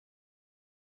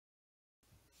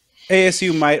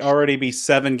ASU might already be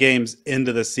 7 games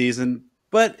into the season,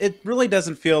 but it really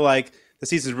doesn't feel like the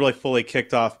season's really fully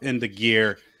kicked off into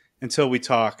gear until we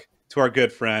talk to our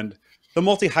good friend, the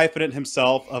multi-hyphenate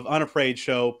himself of Unafraid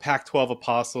Show, Pac-12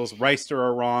 Apostles, Reister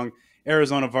or Wrong,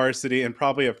 Arizona Varsity, and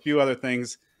probably a few other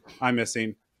things I'm missing.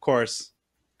 Of course,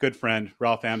 good friend,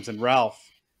 Ralph Amsden.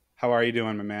 Ralph, how are you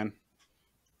doing, my man?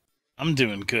 I'm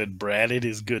doing good, Brad. It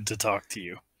is good to talk to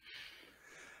you.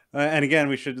 And again,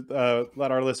 we should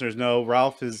let our listeners know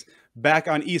Ralph is back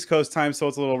on East Coast time, so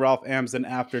it's a little Ralph Amsden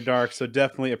after dark. So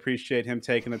definitely appreciate him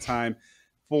taking the time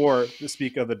for the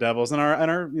speak of the Devils and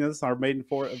our this is our maiden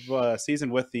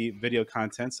season with the video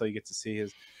content. So you get to see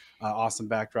his awesome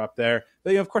backdrop there.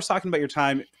 But of course, talking about your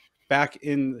time back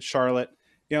in Charlotte.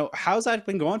 How's that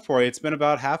been going for you? It's been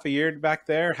about half a year back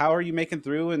there. How are you making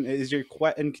through? And and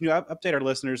can you update our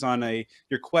listeners on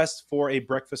your quest for a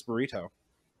breakfast burrito?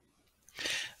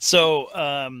 So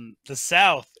the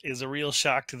South is a real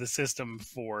shock to the system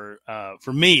for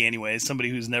me, anyway. Somebody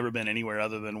who's never been anywhere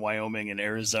other than Wyoming and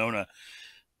Arizona.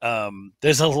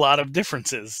 There's a lot of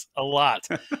differences, a lot,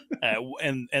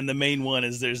 and the main one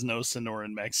is there's no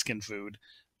Sonoran Mexican food.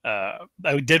 I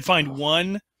did find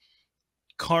one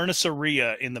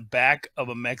carniceria in the back of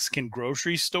a Mexican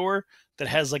grocery store that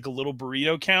has like a little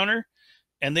burrito counter,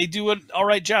 and they do an all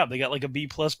right job. They got like a B+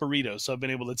 burrito. So I've been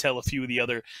able to tell a few of the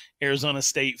other Arizona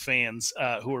State fans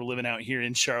who are living out here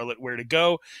in Charlotte where to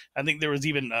go. I think there was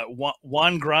even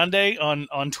Juan Grande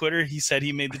on Twitter. He said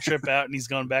he made the trip out and he's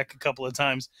gone back a couple of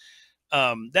times.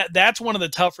 That's one of the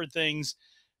tougher things.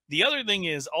 The other thing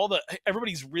is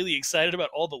everybody's really excited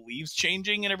about all the leaves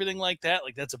changing and everything like that.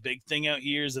 Like that's a big thing out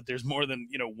here, is that there's more than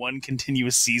one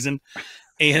continuous season,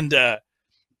 and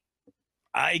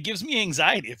it gives me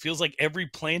anxiety. It feels like every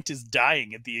plant is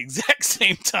dying at the exact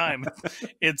same time.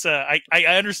 I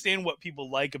understand what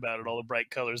people like about it, all the bright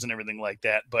colors and everything like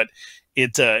that, but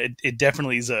it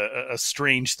definitely is a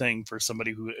strange thing for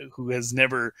somebody who has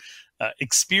never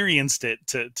experienced it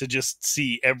to just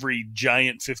see every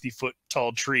giant 50-foot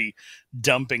tall tree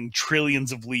dumping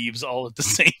trillions of leaves all at the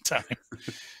same time.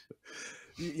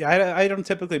 Yeah, I don't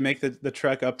typically make the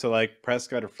trek up to like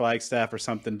Prescott or Flagstaff or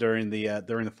something during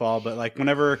the fall, but like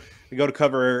whenever I go to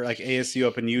cover like ASU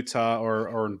up in Utah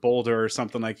or in Boulder or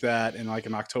something like that in like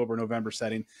an October November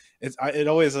setting, it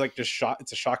always like just shock.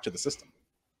 It's a shock to the system.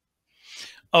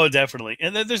 Oh, definitely.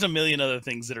 And then there's a million other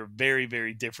things that are very,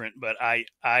 very different, but I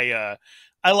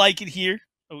like it here.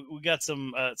 We got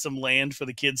some land for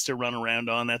the kids to run around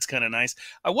on. That's kind of nice.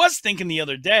 I was thinking the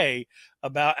other day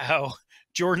about how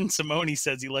Jordan Simone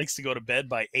says he likes to go to bed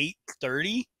by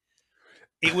 8:30.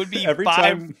 It would be Every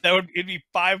time. it'd be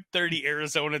 5:30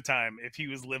 Arizona time if he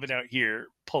was living out here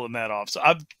pulling that off. So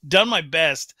I've done my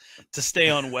best to stay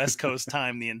on West Coast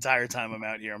time the entire time I'm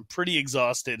out here. I'm pretty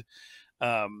exhausted,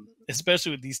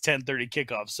 especially with these 10:30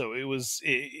 kickoffs. So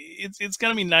it's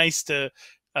gonna be nice to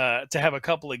have a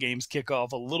couple of games kick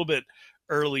off a little bit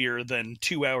earlier than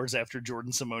 2 hours after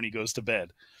Jordan Simone goes to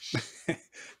bed.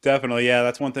 Definitely, yeah.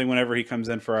 That's one thing. Whenever he comes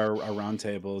in for our round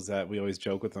table, is that we always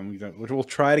joke with him. We'll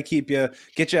try to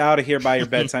get you out of here by your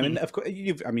bedtime. And of course,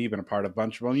 you've been a part of a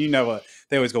bunch of them.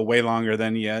 They always go way longer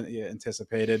than you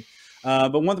anticipated.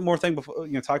 But one more thing before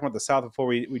talking about the South before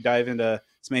we dive into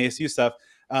some ASU stuff.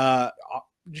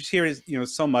 Just hear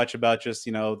so much about just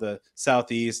the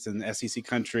Southeast and SEC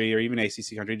country or even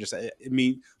ACC country. Just I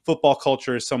mean, football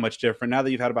culture is so much different now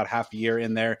that you've had about half a year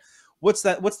in there. What's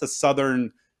the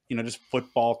Southern just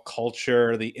football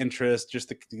culture, the interest, just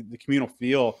the communal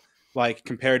feel like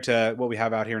compared to what we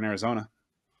have out here in Arizona?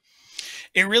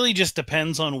 It really just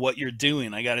depends on what you're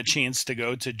doing. I got a chance to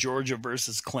go to Georgia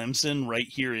versus Clemson right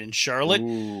here in Charlotte,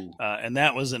 Ooh. and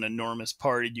that was an enormous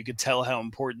party. You could tell how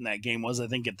important that game was. I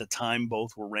think at the time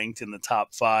both were ranked in the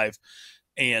top five,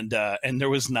 and there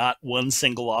was not one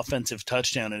single offensive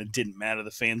touchdown, and it didn't matter.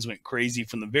 The fans went crazy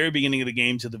from the very beginning of the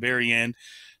game to the very end.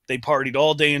 They partied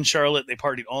all day in Charlotte. They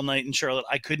partied all night in Charlotte.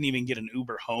 I couldn't even get an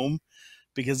Uber home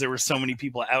because there were so many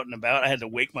people out and about. I had to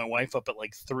wake my wife up at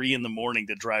like 3 in the morning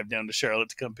to drive down to Charlotte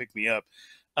to come pick me up.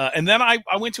 And then I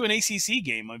went to an ACC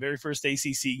game, my very first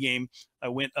ACC game. I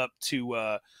went up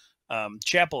to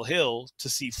Chapel Hill to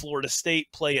see Florida State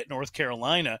play at North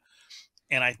Carolina.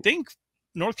 And I think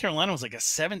North Carolina was like a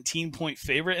 17-point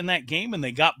favorite in that game, and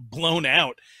they got blown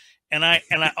out. And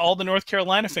all the North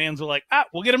Carolina fans were like,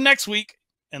 we'll get them next week.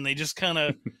 And they just kind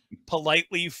of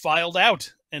politely filed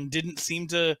out and didn't seem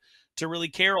to really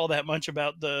care all that much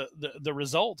about the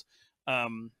result,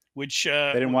 which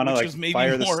They didn't want to which like was maybe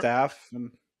fire the more. staff.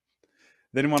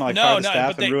 They didn't want to like fire No, the no,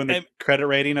 staff but and ruin the they credit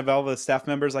rating of all the staff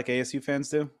members like ASU fans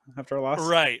do after a loss.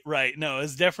 right, right. No,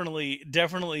 it's definitely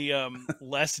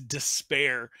less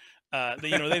despair. They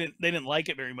didn't like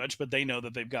it very much, but they know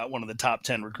that they've got one of the top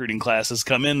 10 recruiting classes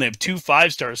come in. They have 2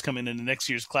 5-stars come in the next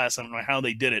year's class. I don't know how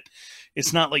they did it.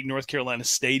 It's not like North Carolina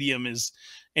Stadium is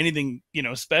anything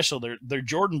special. They're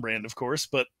Jordan brand, of course,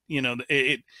 but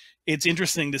it's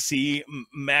interesting to see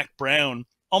Mac Brown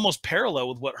almost parallel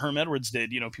with what Herm Edwards did.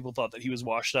 People thought that he was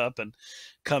washed up and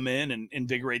come in and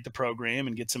invigorate the program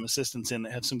and get some assistants in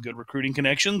that have some good recruiting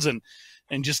connections and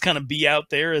just kind of be out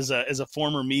there as a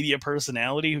former media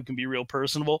personality who can be real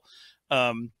personable.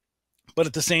 But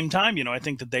at the same time, I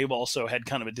think that they've also had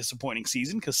kind of a disappointing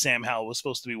season because Sam Howell was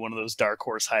supposed to be one of those dark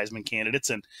horse Heisman candidates.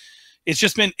 And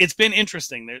it's been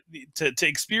interesting to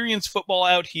experience football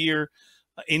out here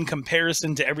in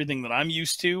comparison to everything that I'm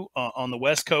used to on the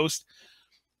West Coast.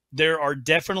 There are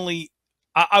definitely,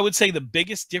 I would say the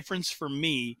biggest difference for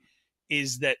me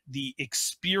is that the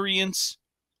experience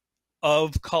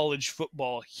of college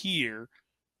football here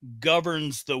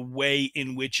governs the way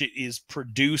in which it is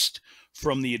produced,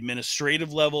 from the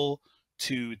administrative level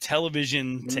to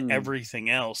television to everything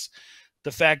else.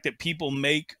 The fact that people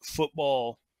make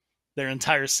football their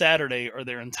entire Saturday or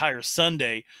their entire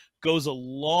Sunday goes a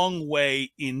long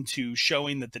way into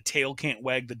showing that the tail can't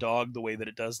wag the dog the way that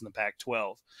it does in the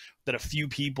Pac-12, that a few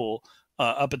people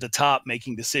up at the top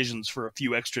making decisions for a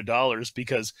few extra dollars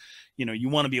because, you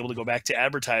want to be able to go back to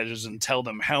advertisers and tell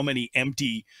them how many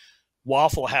empty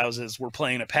Waffle Houses were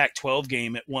playing a Pac-12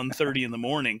 game at 1:30 in the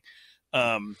morning.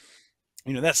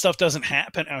 That stuff doesn't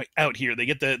happen out here. They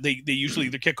get they usually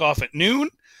either kick off at noon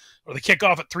or they kick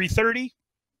off at 3:30.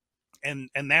 And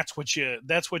that's what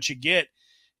you get.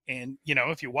 And,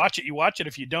 if you watch it, you watch it.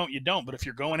 If you don't, you don't. But if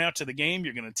you're going out to the game,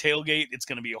 you're going to tailgate. It's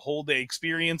going to be a whole day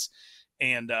experience.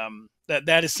 And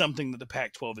that is something that the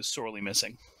Pac-12 is sorely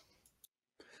missing.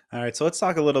 All right, so let's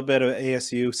talk a little bit of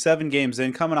ASU. 7 games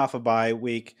in, coming off a bye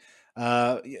week.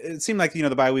 It seemed like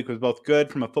the bye week was both good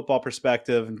from a football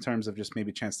perspective in terms of just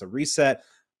maybe a chance to reset.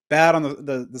 Bad on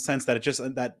the sense that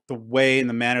that the way and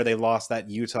the manner they lost that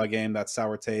Utah game, that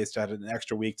sour taste, had an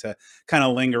extra week to kind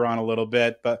of linger on a little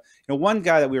bit. But one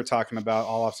guy that we were talking about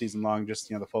all off season long, just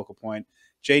the focal point,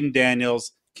 Jaden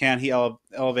Daniels. Can he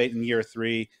elevate in year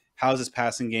 3? How's his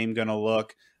passing game going to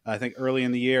look? I think early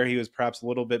in the year he was perhaps a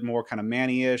little bit more kind of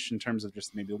Manny-ish in terms of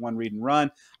just maybe one read and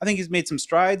run. I think he's made some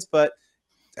strides, but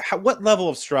what level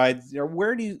of strides, or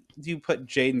where do you put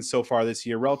Jaden so far this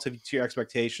year relative to your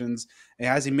expectations? And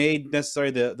has he made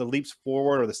necessarily the leaps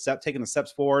forward or taking the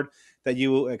steps forward that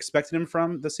you expected him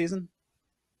from this season?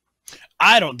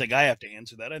 I don't think I have to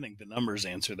answer that. I think the numbers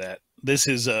answer that. This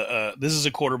is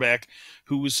a quarterback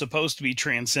who was supposed to be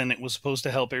transcendent, was supposed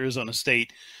to help Arizona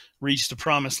State reach the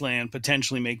promised land,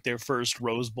 potentially make their first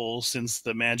Rose Bowl since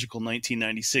the magical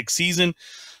 1996 season.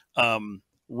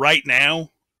 Right now,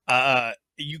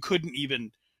 you couldn't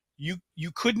even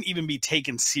be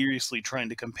taken seriously trying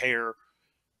to compare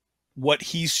what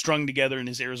he's strung together in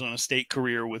his Arizona State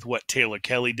career with what Taylor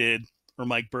Kelly did or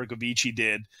Mike Bercovici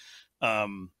did,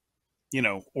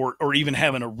 or even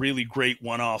having a really great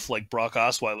one-off like Brock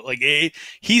Osweiler. Like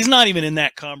he's not even in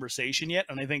that conversation yet,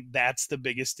 and I think that's the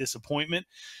biggest disappointment.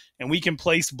 And we can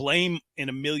place blame in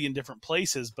a million different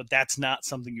places, but that's not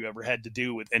something you ever had to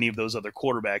do with any of those other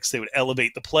quarterbacks. They would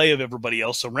elevate the play of everybody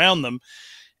else around them.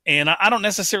 And I don't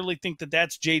necessarily think that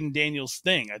that's Jaden Daniels'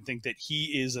 thing. I think that he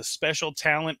is a special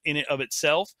talent in and of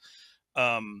itself,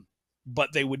 but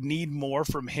they would need more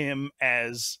from him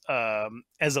as a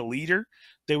leader.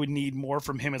 They would need more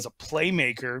from him as a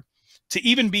playmaker to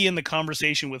even be in the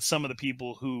conversation with some of the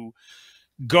people who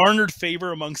garnered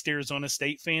favor amongst Arizona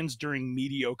State fans during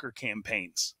mediocre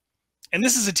campaigns. And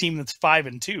this is a team that's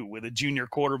 5-2 with a junior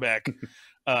quarterback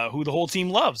who the whole team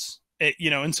loves.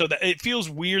 And so that it feels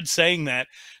weird saying that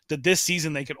this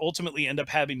season they could ultimately end up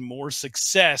having more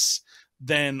success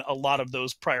than a lot of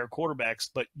those prior quarterbacks,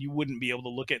 but you wouldn't be able to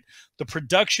look at the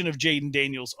production of Jaden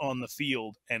Daniels on the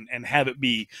field and have it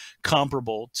be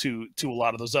comparable to a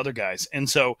lot of those other guys. And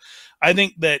so I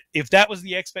think that if that was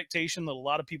the expectation that a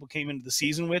lot of people came into the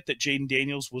season with, that Jaden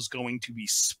Daniels was going to be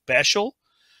special,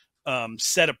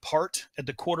 set apart at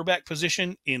the quarterback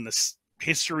position in the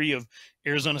history of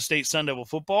Arizona State Sun Devil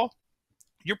football,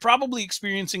 you're probably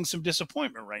experiencing some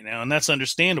disappointment right now, and that's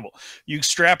understandable. You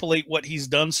extrapolate what he's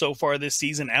done so far this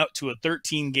season out to a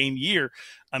 13-game year.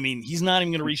 I mean, he's not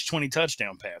even going to reach 20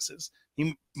 touchdown passes.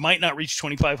 He might not reach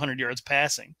 2,500 yards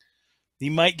passing.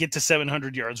 He might get to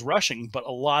 700 yards rushing, but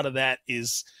a lot of that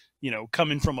is,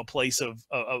 coming from a place of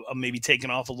maybe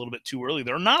taking off a little bit too early.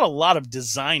 There are not a lot of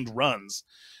designed runs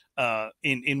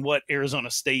in what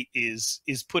Arizona State is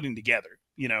putting together.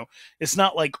 You know, it's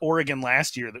not like Oregon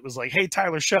last year that was like, hey,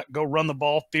 Tyler Shuck, go run the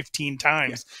ball 15 Yeah.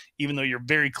 times, even though you're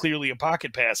very clearly a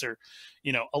pocket passer.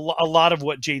 You know, a lot of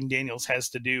what Jaden Daniels has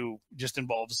to do just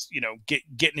involves, you know,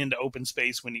 getting into open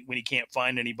space when he can't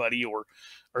find anybody or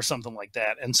something like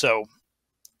that. And so,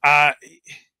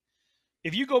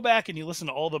 if you go back and you listen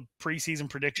to all the preseason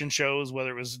prediction shows,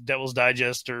 whether it was Devil's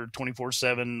Digest or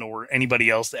 24/7 or anybody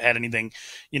else that had anything,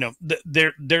 you know,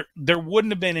 there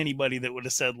wouldn't have been anybody that would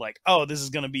have said like, oh, this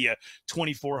is going to be a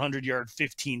 2,400-yard,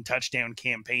 15 touchdown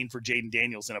campaign for Jaden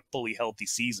Daniels in a fully healthy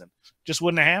season. Just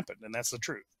wouldn't have happened, and that's the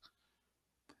truth.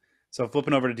 So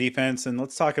flipping over to defense, and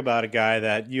let's talk about a guy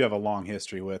that you have a long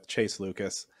history with, Chase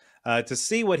Lucas. To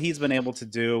see what he's been able to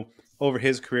do over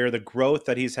his career, the growth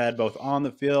that he's had both on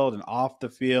the field and off the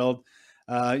field.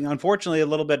 Unfortunately, a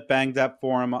little bit banged up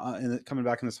for him coming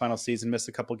back in this final season. Missed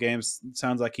a couple games. It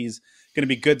sounds like he's going to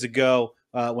be good to go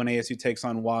when ASU takes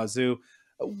on Wazoo.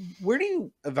 Where do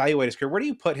you evaluate his career? Where do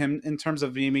you put him in terms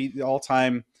of maybe the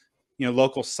all-time,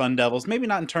 local Sun Devils? Maybe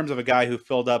not in terms of a guy who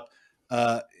filled up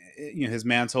his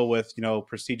mantle with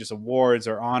prestigious awards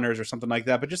or honors or something like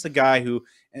that, but just a guy who,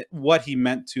 what he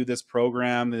meant to this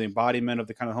program, the embodiment of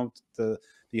the kind of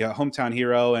hometown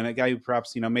hero, and a guy who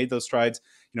perhaps made those strides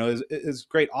is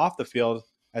great off the field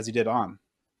as he did on.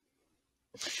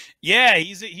 Yeah,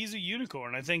 he's a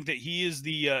unicorn. I think that he's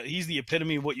the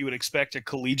epitome of what you would expect a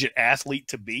collegiate athlete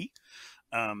to be.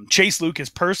 Chase Lucas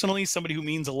personally, somebody who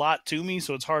means a lot to me,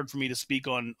 so it's hard for me to speak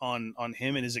on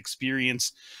him and his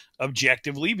experience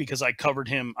objectively because I covered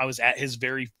him. I was at his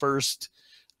very first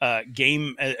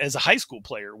game as a high school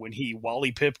player when he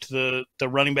Wally pipped the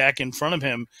running back in front of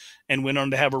him and went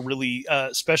on to have a really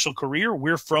special career.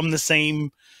 We're from the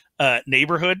same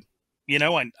neighborhood.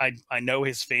 I know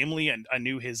his family, and I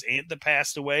knew his aunt that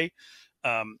passed away.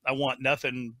 I want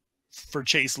nothing for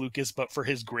Chase Lucas, but for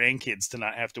his grandkids to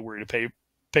not have to worry to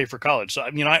pay for college. So,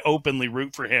 I openly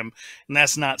root for him, and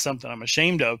that's not something I'm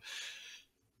ashamed of.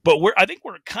 But I think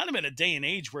we're kind of in a day and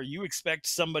age where you expect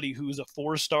somebody who's a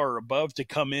 4-star or above to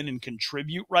come in and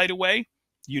contribute right away.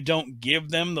 You don't give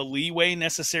them the leeway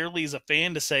necessarily as a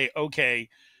fan to say, okay,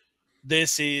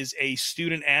 this is a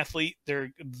student athlete.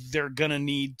 They're going to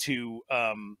need to,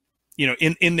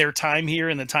 in their time here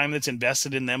and the time that's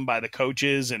invested in them by the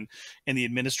coaches and the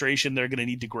administration, they're going to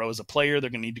need to grow as a player.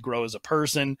 They're going to need to grow as a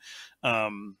person.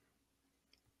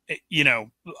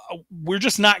 We're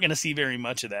just not going to see very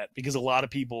much of that because a lot of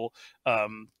people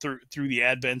through the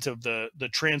advent of the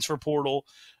transfer portal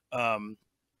and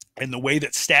the way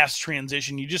that staffs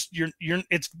transition,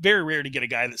 it's very rare to get a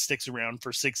guy that sticks around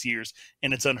for 6 years,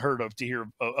 and it's unheard of to hear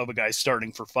of a guy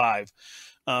starting for 5.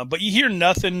 But you hear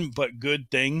nothing but good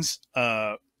things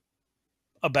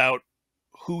about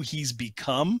who he's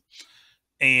become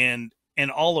and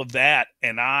all of that.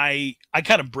 And I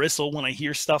kind of bristle when I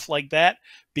hear stuff like that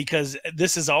because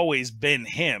this has always been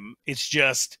him. It's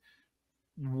just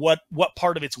what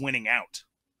part of it's winning out,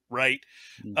 right?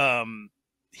 Mm-hmm.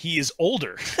 He is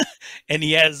older and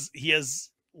he has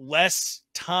less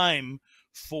time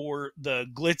for the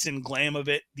glitz and glam of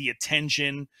it, the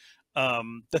attention,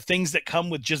 the things that come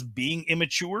with just being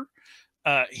immature.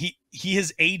 He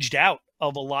has aged out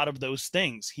of a lot of those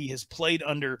things. He has played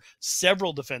under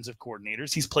several defensive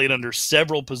coordinators. He's played under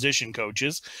several position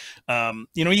coaches.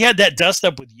 He had that dust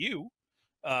up with you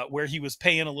where he was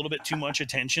paying a little bit too much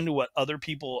attention to what other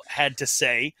people had to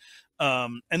say.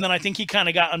 And then I think he kind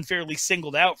of got unfairly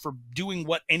singled out for doing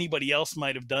what anybody else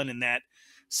might have done in that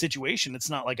situation. It's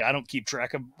not like I don't keep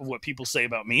track of what people say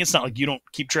about me. It's not like you don't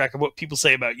keep track of what people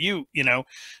say about you.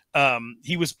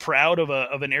 He was proud of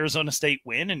an Arizona State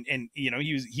win, and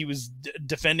he was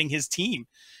defending his team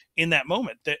in that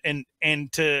moment.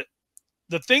 And to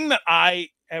the thing that I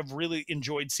have really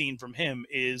enjoyed seeing from him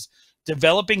is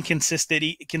developing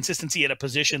consistency at a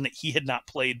position that he had not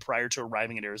played prior to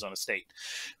arriving at Arizona State,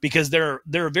 because there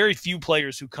are very few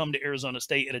players who come to Arizona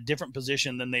State at a different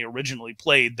position than they originally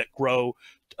played that grow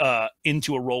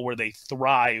into a role where they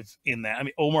thrive in that. I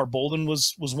mean, Omar Bolden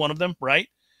was one of them, right?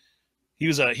 He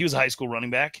was a high school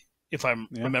running back, if I'm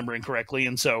remembering correctly.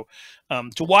 And so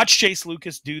to watch Chase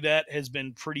Lucas do that has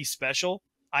been pretty special.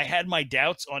 I had my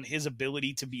doubts on his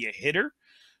ability to be a hitter.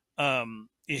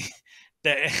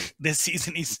 That this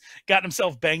season he's gotten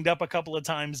himself banged up a couple of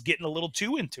times, getting a little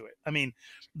too into it. I mean,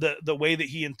 the way that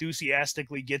he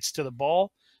enthusiastically gets to the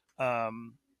ball,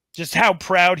 just how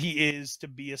proud he is to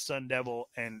be a Sun Devil,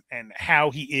 and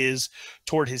how he is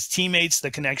toward his teammates,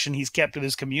 the connection he's kept with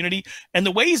his community, and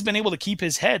the way he's been able to keep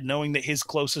his head knowing that his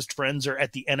closest friends are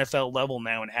at the NFL level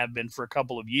now and have been for a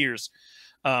couple of years.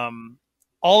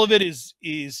 all of it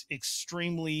is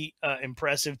extremely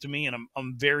impressive to me, and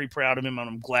I'm very proud of him, and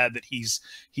I'm glad that he's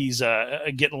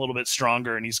getting a little bit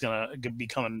stronger, and he's gonna be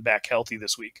coming back healthy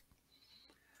this week.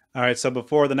 All right. So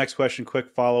before the next question, quick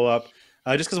follow up.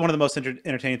 Just because one of the most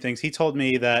entertaining things, he told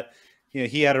me that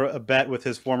he had a bet with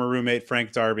his former roommate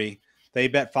Frank Darby. They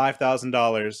bet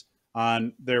 $5,000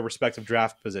 on their respective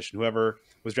draft position. Whoever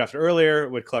was drafted earlier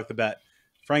would collect the bet.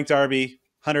 Frank Darby,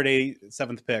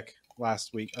 187th pick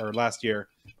last year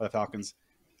by the Falcons.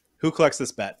 Who collects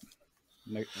this bet?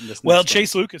 Well,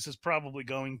 Chase Lucas is probably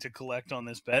going to collect on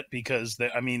this bet because,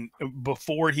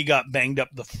 before he got banged up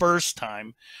the first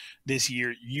time this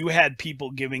year, you had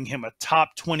people giving him a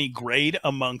top 20 grade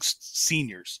amongst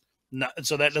seniors.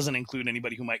 So that doesn't include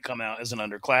anybody who might come out as an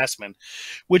underclassman,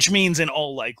 which means in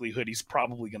all likelihood he's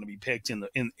probably going to be picked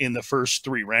in the first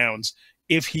 3 rounds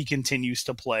if he continues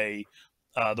to play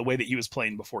the way that he was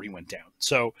playing before he went down.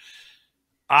 So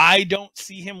I don't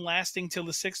see him lasting till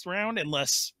the 6th round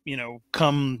unless,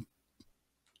 come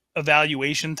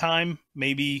evaluation time,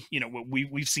 maybe,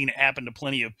 we've seen it happen to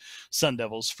plenty of Sun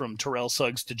Devils, from Terrell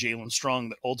Suggs to Jalen Strong,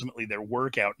 that ultimately their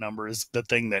workout number is the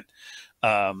thing that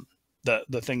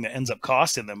the thing that ends up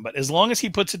costing them. But as long as he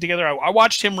puts it together, I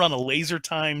watched him run a laser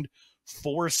timed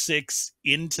 4.6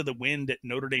 into the wind at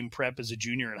Notre Dame Prep as a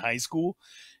junior in high school.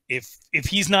 If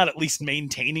he's not at least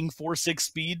maintaining 4.6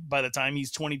 speed by the time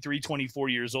he's 23, 24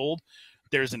 years old,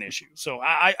 there's an issue. So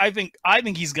I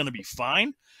think he's going to be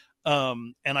fine.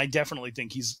 And I definitely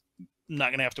think he's not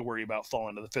going to have to worry about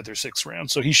falling to the 5th or 6th round.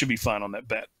 So he should be fine on that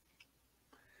bet.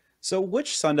 So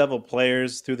which Sun Devil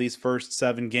players through these first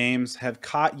 7 games have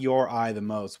caught your eye the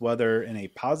most, whether in a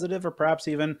positive or perhaps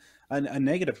even a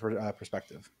negative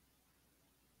perspective?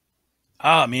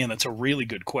 Ah, man, that's a really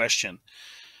good question.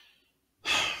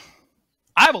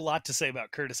 I have a lot to say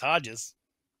about Curtis Hodges,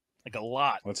 like a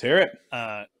lot. Let's hear it.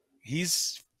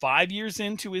 He's 5 years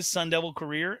into his Sun Devil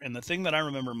career, and the thing that I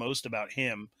remember most about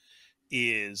him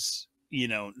is,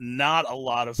 not a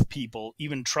lot of people,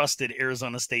 even trusted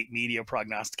Arizona State media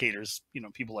prognosticators,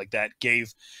 people like that,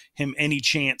 gave him any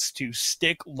chance to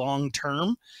stick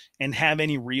long-term and have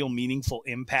any real meaningful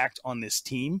impact on this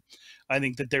team. I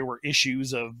think that there were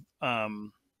issues of,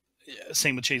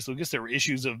 same with Chase Lucas, there were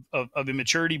issues of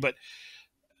immaturity, but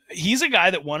he's a guy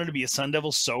that wanted to be a Sun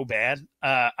Devil so bad.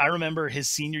 I remember his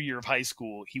senior year of high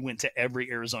school, he went to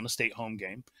every Arizona State home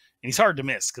game. And he's hard to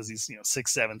miss because he's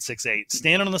 6'7", 6'8",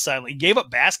 standing on the sideline. He gave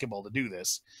up basketball to do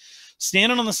this.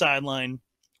 Standing on the sideline,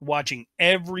 watching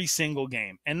every single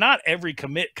game. And not every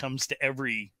commit comes to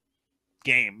every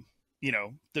game.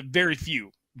 The very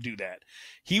few do that.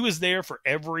 He was there for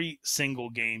every single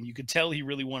game. You could tell he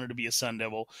really wanted to be a Sun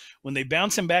Devil. When they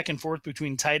bounce him back and forth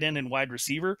between tight end and wide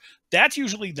receiver, that's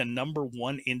usually the number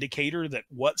one indicator that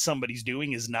what somebody's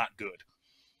doing is not good,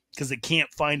 because they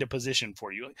can't find a position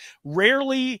for you.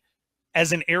 Rarely,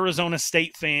 as an Arizona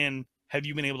State fan, have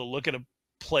you been able to look at a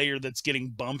player that's getting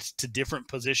bumped to different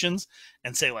positions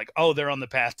and say, like, oh, they're on the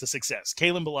path to success.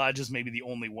 Kalen Ballage is maybe the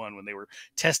only one when they were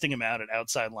testing him out at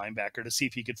outside linebacker to see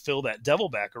if he could fill that devil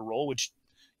backer role, which,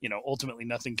 ultimately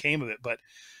nothing came of it. But,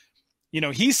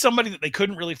 he's somebody that they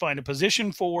couldn't really find a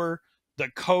position for. The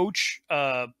coach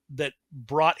that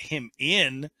brought him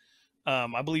in,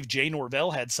 I believe Jay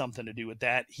Norvell had something to do with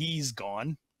that. He's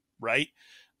gone, right?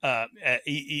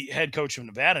 He head coach of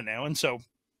Nevada now. And so,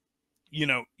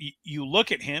 you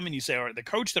look at him and you say, all right, the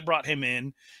coach that brought him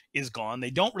in is gone. They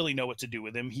don't really know what to do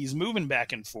with him. He's moving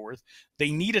back and forth.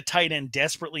 They need a tight end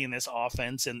desperately in this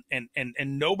offense, and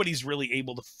nobody's really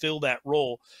able to fill that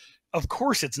role. Of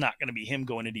course, it's not going to be him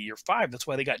going into year 5. That's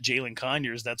why they got Jalen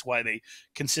Conyers. That's why they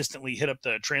consistently hit up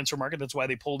the transfer market. That's why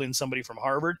they pulled in somebody from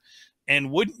Harvard.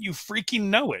 And wouldn't you freaking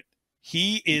know it,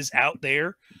 he is out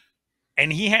there.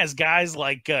 And he has guys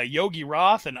like Yogi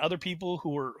Roth and other people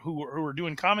who are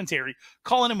doing commentary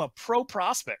calling him a pro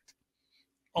prospect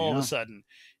all of a sudden.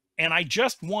 And I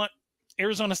just want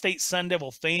Arizona State Sun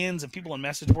Devil fans and people on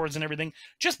message boards and everything,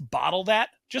 just bottle that.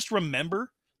 Just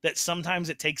remember that sometimes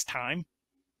it takes time.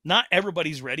 Not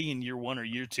everybody's ready in year 1 or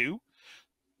year 2.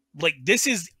 Like, this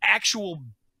is actual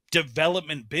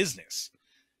development business.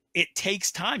 It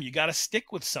takes time. You got to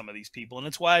stick with some of these people. And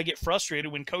it's why I get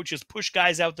frustrated when coaches push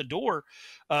guys out the door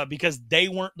because they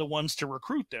weren't the ones to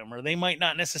recruit them, or they might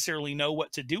not necessarily know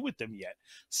what to do with them yet.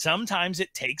 Sometimes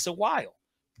it takes a while.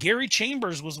 Gary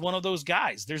Chambers was one of those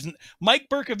guys. Mike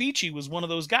Bercovici was one of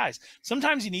those guys.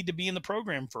 Sometimes you need to be in the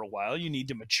program for a while. You need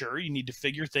to mature. You need to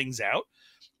figure things out.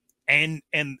 And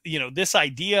this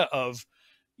idea of,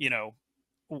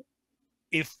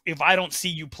 if I don't see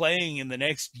you playing in the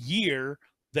next year,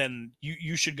 then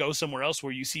you should go somewhere else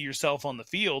where you see yourself on the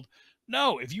field.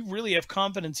 No, if you really have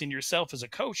confidence in yourself as a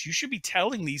coach, you should be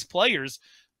telling these players,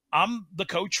 I'm the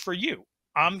coach for you.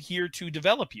 I'm here to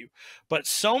develop you. But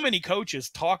so many coaches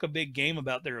talk a big game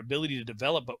about their ability to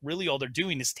develop, but really all they're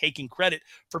doing is taking credit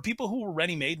for people who were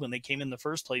ready made when they came in the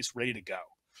first place, ready to go.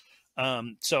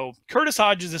 So Curtis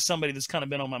Hodges is somebody that's kind of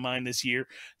been on my mind this year.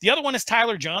 The other one is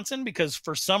Tyler Johnson, because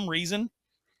for some reason,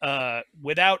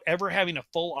 without ever having a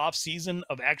full off season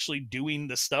of actually doing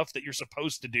the stuff that you're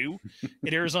supposed to do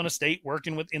at Arizona State,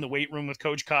 working with in the weight room with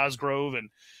Coach Cosgrove, and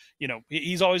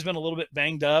he's always been a little bit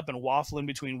banged up and waffling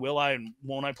between will I and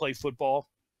won't I play football.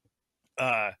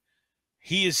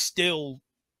 He is still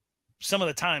some of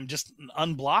the time just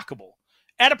unblockable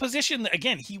at a position that,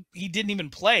 again, he didn't even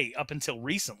play up until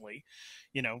recently.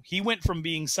 He went from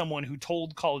being someone who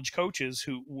told college coaches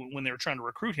who, when they were trying to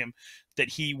recruit him, that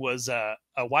he was a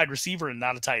wide receiver and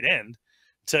not a tight end,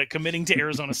 to committing to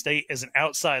Arizona State as an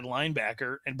outside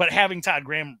linebacker, but having Todd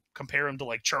Graham compare him to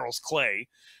like Charles Clay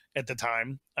at the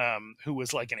time, who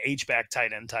was like an H-back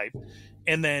tight end type.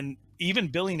 And then even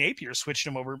Billy Napier switched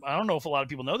him over. I don't know if a lot of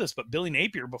people know this, but Billy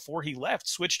Napier, before he left,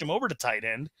 switched him over to tight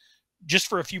end just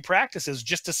for a few practices,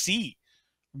 just to see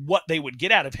what they would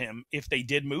get out of him if they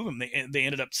did move him. They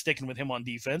ended up sticking with him on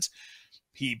defense.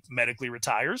 He medically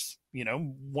retires.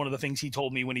 One of the things he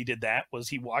told me when he did that was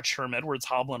he watched Herm Edwards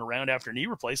hobbling around after knee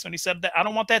replacement. He said that I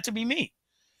don't want that to be me.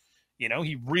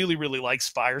 He really, really likes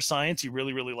fire science. He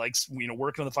really, really likes,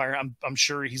 working on the fire. I'm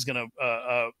sure he's going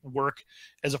to work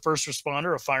as a first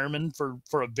responder, a fireman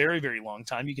for a very, very long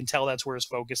time. You can tell that's where his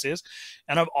focus is.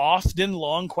 And I've often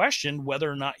long questioned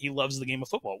whether or not he loves the game of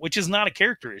football, which is not a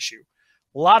character issue.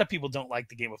 A lot of people don't like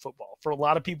the game of football. For a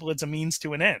lot of people, it's a means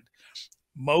to an end.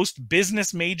 Most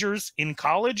business majors in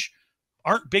college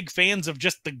aren't big fans of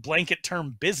just the blanket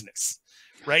term business,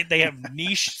 right? They have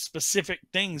niche specific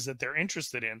things that they're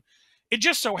interested in. It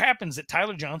just so happens that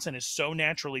Tyler Johnson is so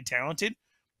naturally talented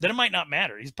that it might not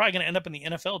matter. He's probably going to end up in the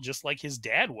NFL just like his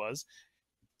dad was.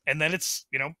 And then it's,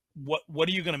 what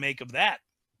are you going to make of that?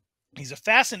 He's a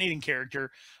fascinating character.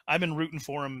 I've been rooting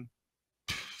for him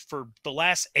for the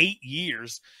last 8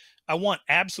 years. I want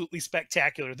absolutely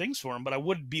spectacular things for him, but I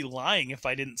would be lying if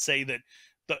I didn't say that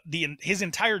his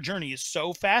entire journey is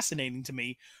so fascinating to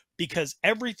me, because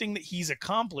everything that he's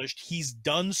accomplished, he's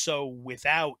done so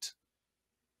without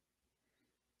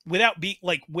being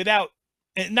without,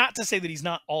 and not to say that he's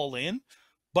not all in,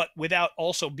 but without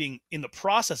also being in the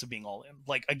process of being all in.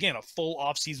 Like, again, a full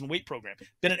off-season weight program.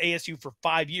 Been at ASU for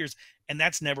 5 years, and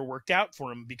that's never worked out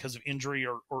for him because of injury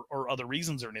or other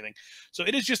reasons or anything. So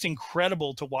it is just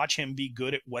incredible to watch him be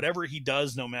good at whatever he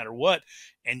does, no matter what.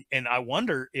 And I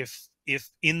wonder if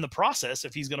in the process,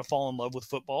 if he's going to fall in love with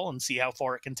football and see how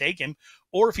far it can take him,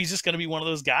 or if he's just going to be one of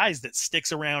those guys that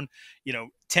sticks around,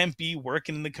 Tempe,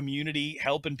 working in the community,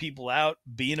 helping people out,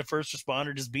 being a first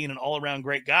responder, just being an all-around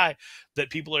great guy that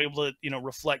people are able to,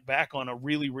 reflect back on a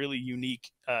really, really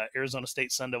unique Arizona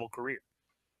State Sun Devil career.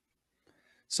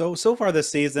 So far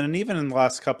this season, and even in the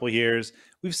last couple of years,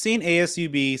 we've seen ASU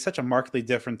be such a markedly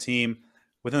different team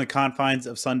within the confines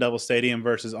of Sun Devil Stadium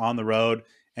versus on the road.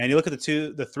 And you look at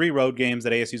the three road games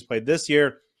that ASU's played this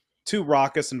year, two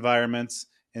raucous environments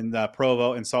in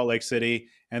Provo and Salt Lake City,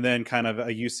 and then kind of a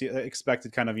UC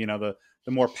expected kind of,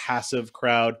 the more passive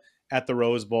crowd at the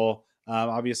Rose Bowl.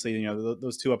 Obviously,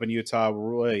 those two up in Utah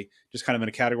were really just kind of in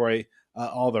a category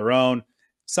all their own.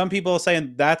 Some people are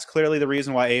saying that's clearly the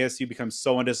reason why ASU becomes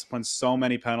so undisciplined, so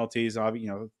many penalties,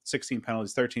 16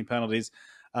 penalties, 13 penalties.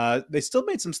 They still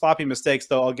made some sloppy mistakes,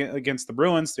 though, against the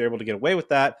Bruins. They're able to get away with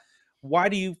that. Why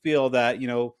do you feel that,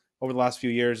 over the last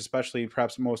few years, especially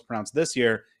perhaps most pronounced this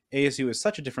year, ASU is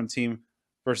such a different team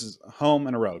versus home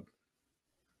and a road?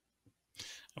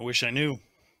 I wish I knew.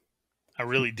 I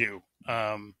really do.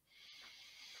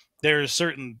 There are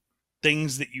certain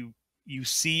things that you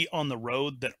see on the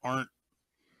road that aren't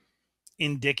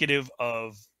indicative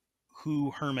of who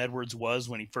Herm Edwards was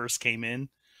when he first came in,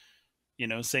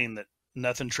 saying that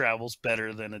nothing travels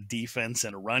better than a defense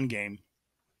and a run game.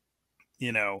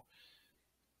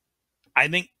 I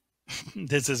think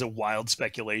this is a wild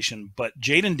speculation, but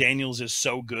Jaden Daniels is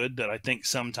so good that I think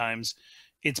sometimes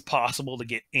it's possible to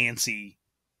get antsy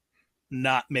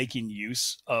not making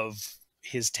use of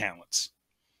his talents.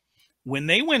 When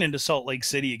they went into Salt Lake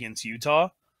City against Utah,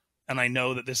 and I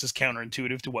know that this is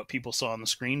counterintuitive to what people saw on the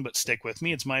screen, but stick with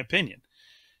me, it's my opinion.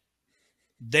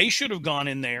 They should have gone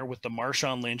in there with the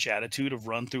Marshawn Lynch attitude of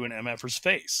run through an MFer's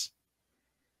face.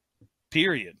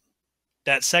 Period.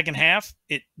 That second half,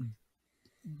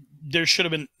 there should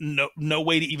have been no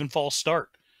way to even false start,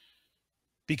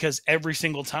 because every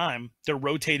single time they're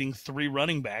rotating 3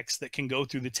 running backs that can go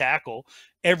through the tackle,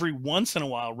 every once in a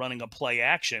while running a play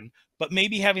action, but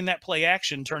maybe having that play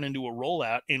action turn into a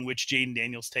rollout in which Jaden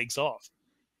Daniels takes off.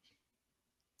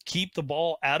 Keep the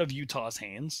ball out of Utah's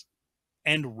hands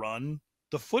and run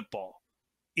the football.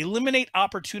 Eliminate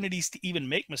opportunities to even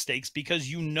make mistakes,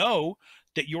 because you know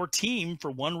that your team,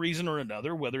 for one reason or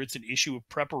another, whether it's an issue of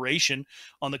preparation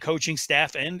on the coaching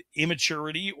staff and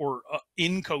immaturity or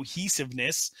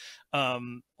incohesiveness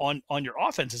on your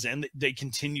offense's end, they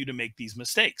continue to make these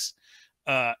mistakes.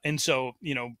 And so,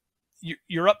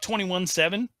 you're up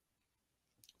 21-7,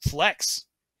 flex.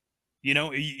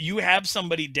 You have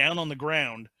somebody down on the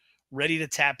ground ready to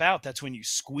tap out. That's when you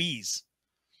squeeze.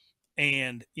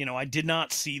 And, I did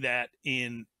not see that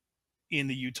in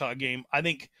the Utah game. I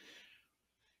think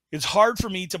it's hard for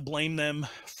me to blame them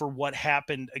for what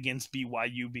happened against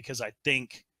BYU, because I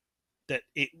think that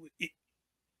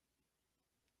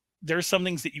there's some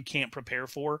things that you can't prepare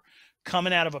for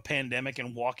coming out of a pandemic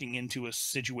and walking into a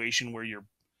situation where you're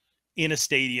in a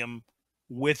stadium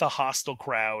with a hostile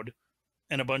crowd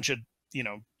and a bunch of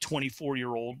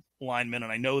 24-year-old linemen.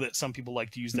 And I know that some people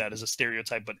like to use that as a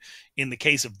stereotype, but in the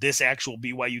case of this actual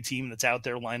BYU team that's out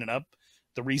there lining up,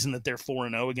 the reason that they're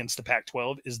 4-0 against the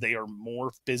Pac-12 is they are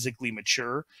more physically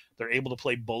mature. They're able to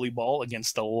play bully ball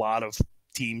against a lot of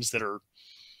teams that are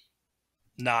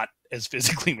not as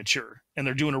physically mature, and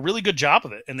they're doing a really good job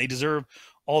of it, and they deserve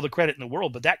all the credit in the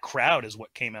world. But that crowd is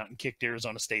what came out and kicked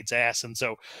Arizona State's ass. And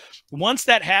so once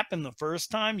that happened the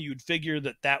first time, you'd figure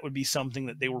that that would be something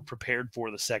that they were prepared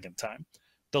for the second time.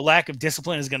 The lack of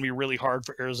discipline is going to be really hard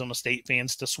for Arizona State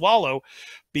fans to swallow,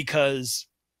 because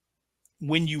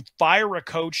when you fire a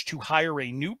coach to hire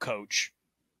a new coach,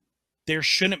 there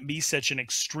shouldn't be such an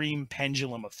extreme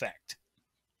pendulum effect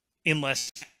unless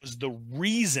it was the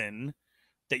reason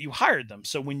that you hired them.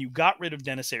 So when you got rid of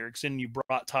Dennis Erickson, you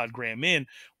brought Todd Graham in,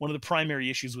 one of the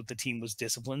primary issues with the team was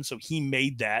discipline. So he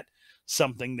made that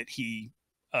something that he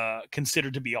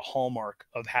considered to be a hallmark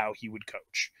of how he would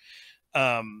coach.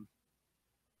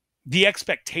 The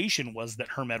expectation was that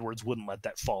Herm Edwards wouldn't let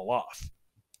that fall off.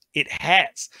 It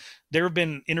has. There have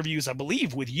been interviews, I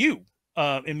believe, with you,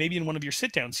 and maybe in one of your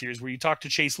sit-down series where you talked to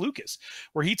Chase Lucas,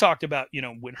 where he talked about,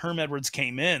 when Herm Edwards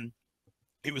came in,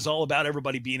 it was all about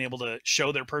everybody being able to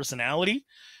show their personality.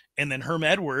 And then Herm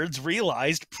Edwards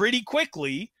realized pretty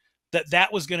quickly that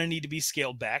that was going to need to be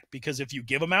scaled back, because if you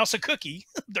give a mouse a cookie,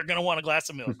 they're going to want a glass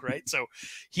of milk, right? So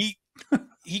he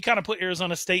kind of put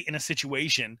Arizona State in a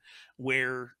situation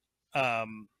where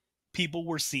people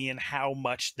were seeing how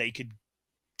much they could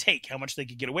take, how much they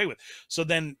could get away with. So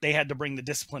then they had to bring the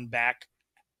discipline back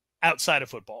outside of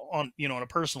football on a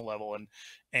personal level.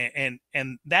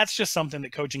 And that's just something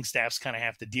that coaching staffs kind of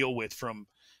have to deal with from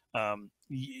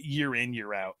year in,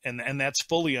 year out. And that's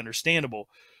fully understandable.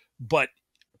 But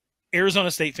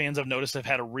Arizona State fans, I've noticed, have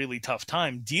had a really tough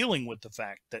time dealing with the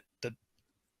fact that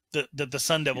the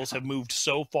Sun Devils have moved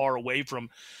so far away from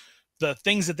the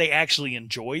things that they actually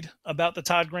enjoyed about the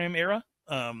Todd Graham era,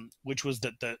 which was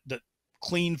that the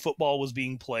clean football was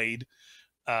being played,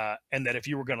 and that if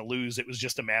you were going to lose, it was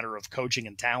just a matter of coaching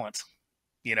and talent,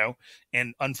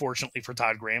 and unfortunately for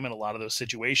Todd Graham, in a lot of those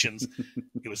situations,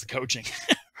 it was the coaching,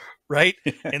 right?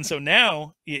 And so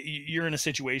now you're in a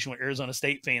situation where Arizona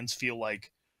State fans feel like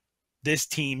this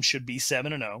team should be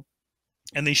 7-0,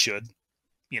 and they should.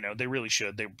 They really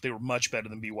should. They were much better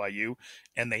than BYU,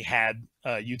 and they had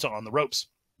Utah on the ropes.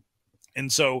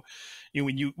 And so,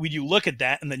 when you look at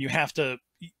that, and then you have to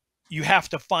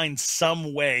find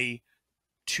some way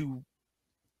to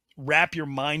wrap your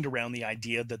mind around the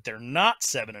idea that they're not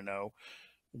 7-0,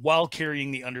 while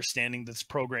carrying the understanding that this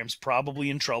program's probably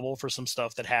in trouble for some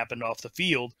stuff that happened off the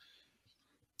field.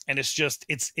 And it's just,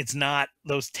 it's not,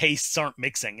 those tastes aren't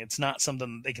mixing. It's not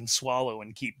something that they can swallow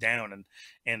and keep down.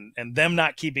 And them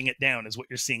not keeping it down is what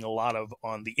you're seeing a lot of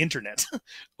on the internet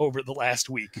over the last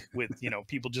week, with,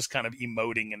 people just kind of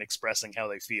emoting and expressing how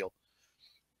they feel.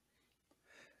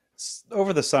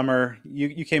 Over the summer,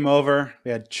 you came over,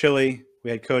 we had Chili, we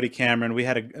had Cody Cameron, we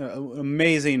had an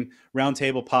amazing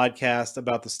roundtable podcast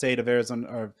about the state of Arizona,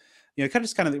 or,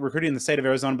 kind of recruiting the state of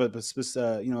Arizona, but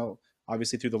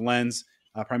obviously through the lens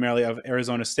primarily of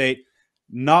Arizona State.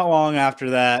 Not long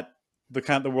after that,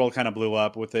 the world kind of blew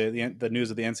up with the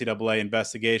news of the NCAA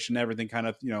investigation, everything kind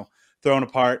of, thrown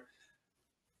apart.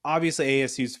 Obviously,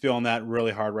 ASU's feeling that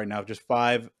really hard right now. Just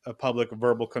 5 public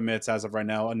verbal commits as of right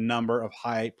now, a number of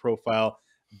high-profile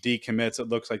decommits. It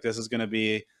looks like this is going to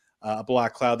be a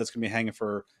black cloud that's going to be hanging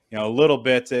for a little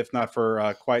bit, if not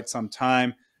for quite some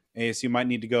time. ASU might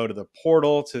need to go to the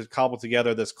portal to cobble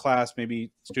together this class,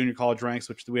 maybe junior college ranks,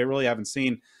 which we really haven't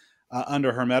seen.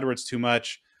 under Herm Edwards too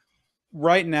much.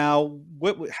 Right now,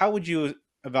 how would you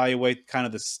evaluate kind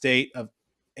of the state of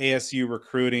ASU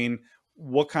recruiting?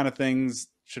 What kind of things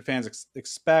should fans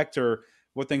expect, or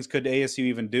what things could ASU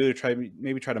even do to try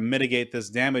to mitigate this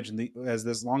damage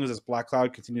as long as this black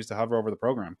cloud continues to hover over the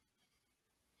program?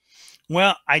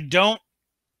 Well, I don't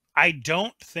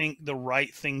think the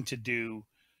right thing to do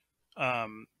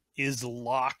is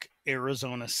lock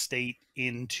Arizona State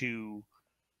into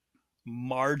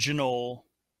marginal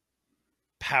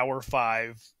Power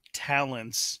 5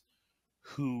 talents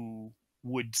who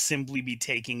would simply be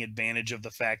taking advantage of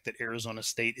the fact that Arizona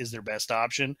State is their best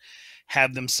option,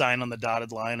 have them sign on the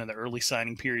dotted line in the early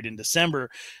signing period in December,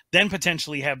 then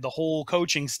potentially have the whole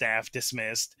coaching staff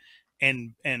dismissed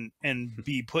and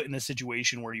be put in a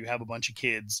situation where you have a bunch of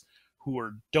kids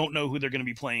who don't know who they're going to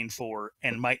be playing for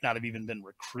and might not have even been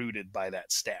recruited by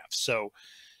that staff. So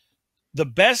the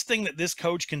best thing that this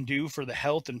coach can do for the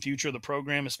health and future of the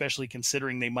program, especially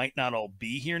considering they might not all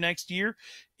be here next year,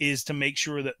 is to make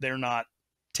sure that they're not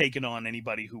taking on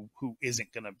anybody who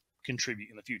isn't going to contribute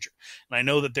in the future. And I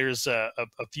know that there's a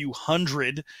few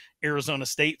hundred Arizona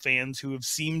State fans who have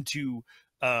seemed to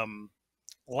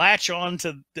latch on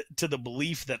to the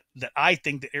belief that I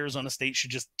think that Arizona State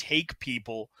should just take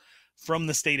people from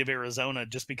the state of Arizona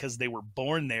just because they were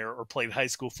born there or played high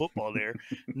school football there.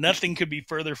 Nothing could be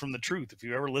further from the truth. If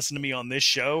you ever listen to me on this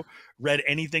show, read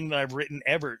anything that I've written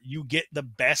ever, you get the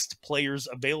best players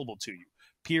available to you,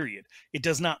 period. It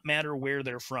does not matter where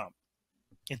they're from.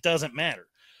 It doesn't matter.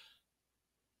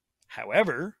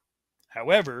 However,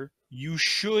 you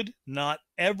should not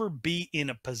ever be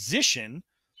in a position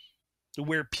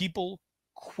where people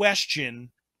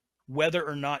question whether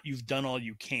or not you've done all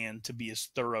you can to be as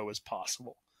thorough as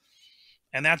possible.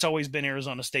 And that's always been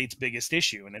Arizona State's biggest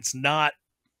issue. And it's not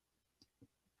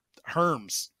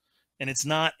Herm's, and it's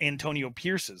not Antonio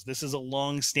Pierce's. This is a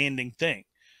long-standing thing.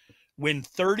 When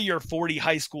 30 or 40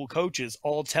 high school coaches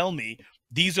all tell me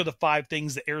these are the 5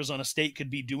 things that Arizona State could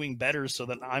be doing better so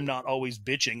that I'm not always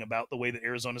bitching about the way that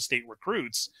Arizona State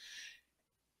recruits,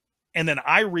 and then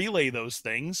I relay those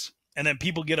things, and then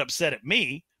people get upset at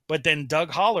me, but then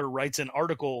Doug Holler writes an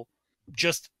article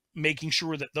just making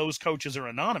sure that those coaches are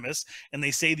anonymous, and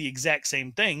they say the exact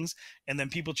same things, and then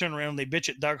people turn around and they bitch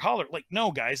at Doug Holler. Like,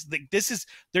 no, guys,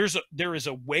 there is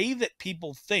a way that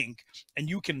people think, and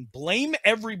you can blame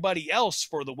everybody else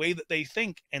for the way that they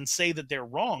think and say that they're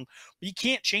wrong, but you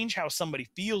can't change how somebody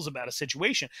feels about a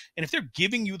situation. And if they're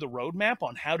giving you the roadmap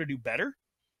on how to do better,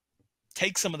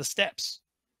 take some of the steps.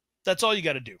 That's all you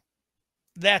got to do.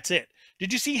 That's it.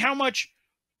 Did you see how much,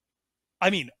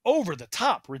 over the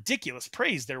top, ridiculous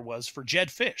praise there was for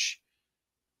Jed Fish?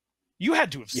 You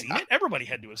had to have seen it. Everybody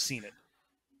had to have seen it.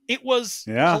 It was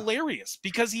hilarious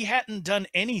because he hadn't done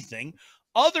anything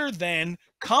other than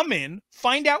come in,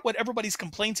 find out what everybody's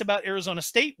complaints about Arizona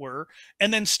State were,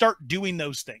 and then start doing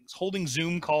those things, holding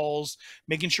Zoom calls,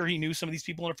 making sure he knew some of these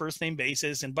people on a first-name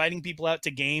basis, inviting people out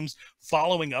to games,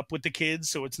 following up with the kids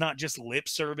so it's not just lip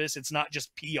service, it's not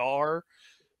just PR.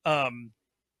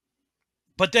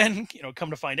 But then, come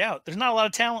to find out, there's not a lot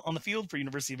of talent on the field for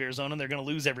University of Arizona, and they're going to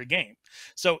lose every game.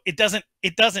 So it doesn't,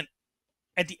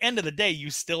 at the end of the day,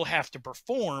 you still have to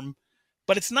perform,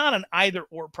 but it's not an either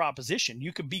or proposition.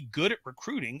 You can be good at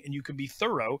recruiting and you can be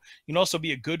thorough. You can also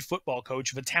be a good football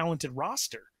coach of a talented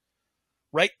roster,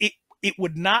 right? It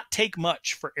would not take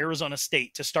much for Arizona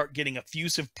State to start getting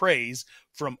effusive praise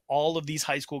from all of these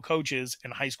high school coaches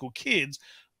and high school kids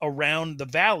around the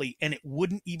valley, and it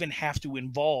wouldn't even have to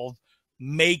involve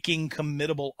making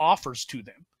committable offers to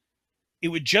them. It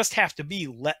would just have to be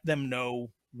let them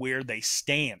know where they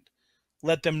stand.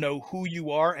 Let them know who you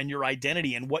are and your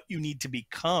identity and what you need to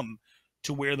become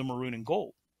to wear the maroon and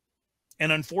gold.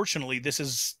 And unfortunately, this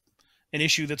is an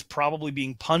issue that's probably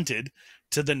being punted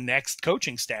to the next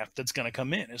coaching staff that's going to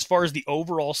come in. As far as the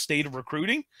overall state of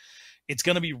recruiting, it's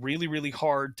going to be really, really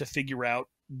hard to figure out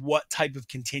what type of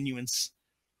continuance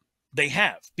they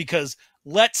have. Because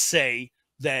let's say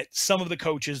that some of the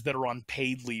coaches that are on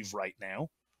paid leave right now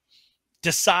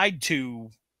decide to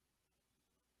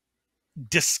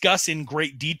discuss in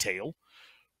great detail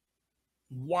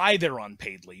why they're on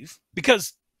paid leave.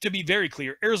 Because, to be very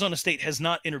clear, Arizona State has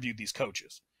not interviewed these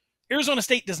coaches. Arizona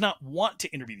State does not want to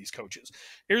interview these coaches.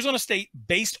 Arizona State,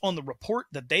 based on the report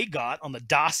that they got on the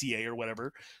dossier or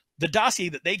whatever, the dossier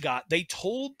that they got, they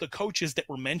told the coaches that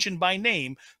were mentioned by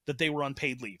name that they were on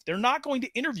paid leave. They're not going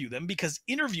to interview them because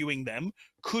interviewing them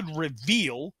could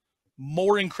reveal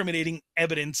more incriminating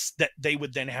evidence that they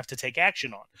would then have to take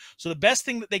action on. So the best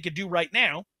thing that they could do right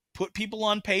now, put people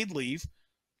on paid leave,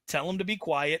 tell them to be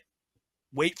quiet,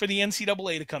 Wait for the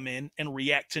NCAA to come in and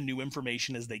react to new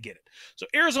information as they get it. So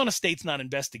Arizona State's not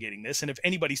investigating this. And if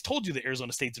anybody's told you that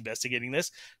Arizona State's investigating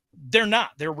this, they're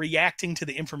not. They're reacting to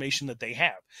the information that they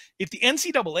have. If the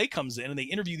NCAA comes in and they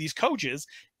interview these coaches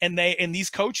and these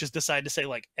coaches decide to say,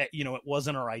 like, you know, it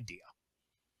wasn't our idea,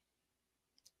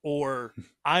 or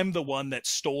I'm the one that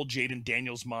stole Jaden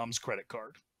Daniels' mom's credit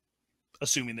card,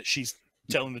 assuming that she's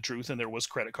telling the truth and there was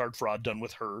credit card fraud done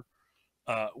with her,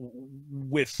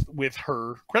 with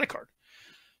her credit card.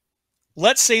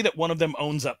 Let's say that one of them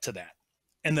owns up to that,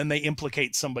 and then they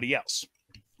implicate somebody else.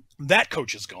 That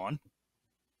coach is gone.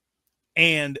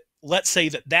 And let's say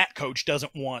that that coach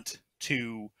doesn't want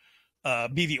to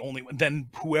be the only one. Then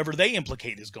whoever they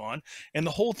implicate is gone. And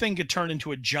the whole thing could turn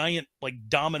into a giant, like,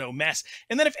 domino mess.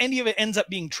 And then if any of it ends up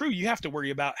being true, you have to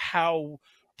worry about how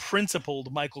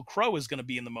principled Michael Crow is going to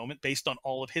be in the moment based on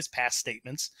all of his past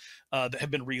statements that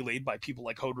have been relayed by people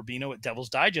like Hode Rubino at Devil's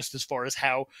Digest, as far as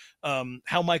how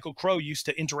Michael Crow used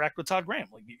to interact with Todd Graham.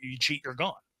 Like, you cheat, you're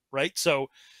gone, right? So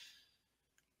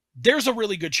there's a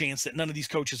really good chance that none of these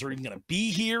coaches are even going to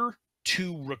be here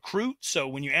to recruit. So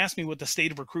when you ask me what the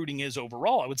state of recruiting is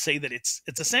overall, I would say that it's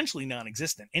essentially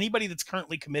non-existent. Anybody that's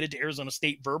currently committed to Arizona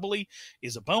State verbally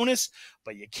is a bonus,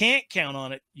 but you can't count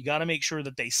on it. You got to make sure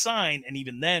that they sign. And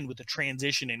even then, with the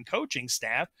transition in coaching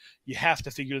staff, you have to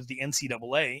figure that the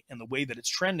NCAA and the way that it's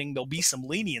trending, there'll be some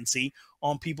leniency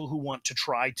on people who want to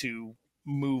try to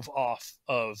move off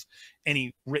of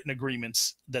any written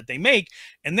agreements that they make.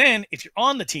 And then if you're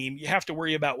on the team, you have to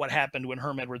worry about what happened when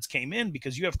Herm Edwards came in,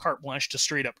 because you have carte blanche to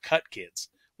straight up cut kids,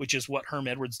 which is what Herm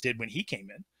Edwards did when he came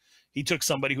in. He took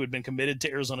somebody who had been committed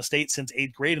to Arizona State since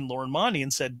 8th grade in Lauren Mondi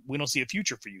and said, we don't see a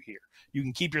future for you here. You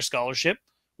can keep your scholarship,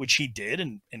 which he did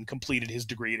and completed his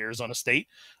degree at Arizona State,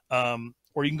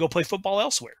 or you can go play football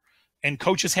elsewhere. And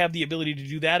coaches have the ability to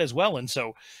do that as well. And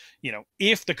so, you know,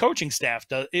 if the coaching staff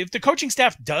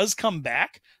does come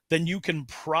back, then you can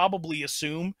probably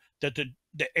assume that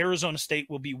the Arizona State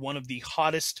will be one of the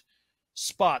hottest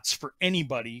spots for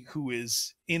anybody who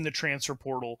is in the transfer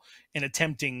portal and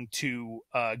attempting to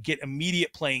get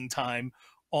immediate playing time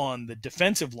on the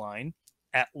defensive line,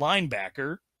 at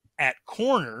linebacker, at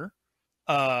corner,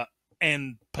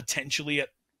 and potentially at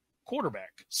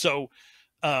quarterback. So,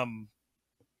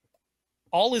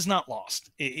 all is not lost.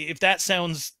 If that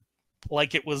sounds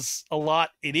like it was a lot,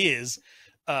 it is.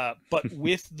 But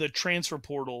with the transfer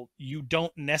portal, you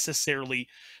don't necessarily...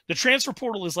 The transfer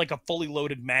portal is like a fully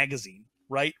loaded magazine,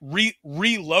 right?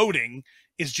 Reloading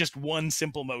is just one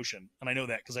simple motion. And I know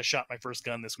that because I shot my first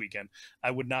gun this weekend.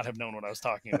 I would not have known what I was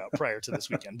talking about prior to this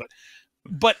weekend.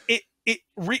 But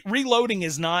reloading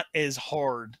is not as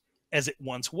hard as it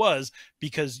once was,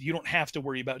 because you don't have to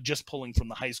worry about just pulling from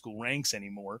the high school ranks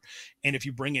anymore. And if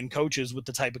you bring in coaches with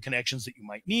the type of connections that you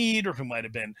might need, or who might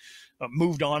have been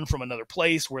moved on from another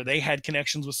place where they had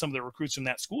connections with some of the recruits from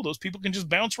that school, those people can just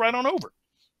bounce right on over.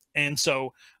 And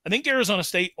so I think Arizona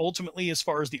State, ultimately, as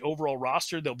far as the overall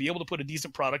roster, they'll be able to put a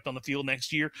decent product on the field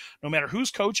next year. No matter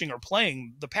who's coaching or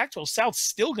playing, the Pac-12 South's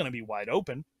still going to be wide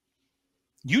open.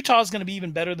 Utah's going to be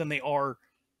even better than they are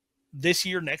this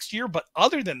year, next year. But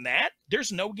other than that,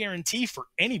 there's no guarantee for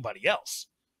anybody else.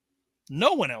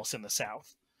 No one else in the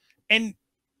South. And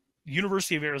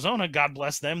University of Arizona, God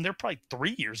bless them, they're probably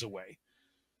 3 years away.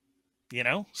 You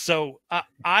know? So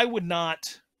I would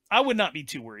not be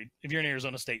too worried, if you're an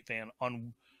Arizona State fan,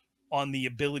 on the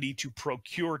ability to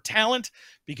procure talent,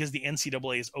 because the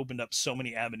NCAA has opened up so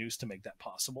many avenues to make that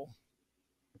possible.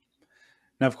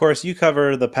 Now, of course, you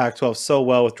cover the Pac-12 so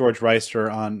well with George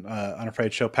Reister on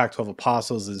Unafraid Show. Pac-12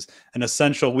 Apostles is an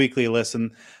essential weekly listen.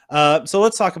 So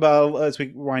let's talk about, as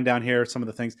we wind down here, some of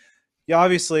the things. Yeah,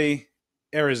 obviously,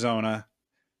 Arizona,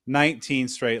 19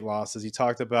 straight losses. You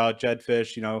talked about Jed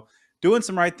Fish, you know, doing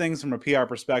some right things from a PR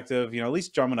perspective, you know, at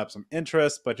least drumming up some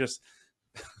interest, but just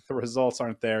the results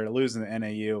aren't there. Losing to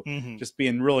NAU, just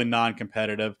being really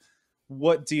non-competitive.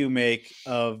 What do you make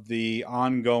of the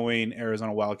ongoing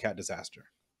Arizona Wildcat disaster?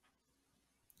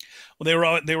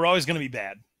 Well, they were always going to be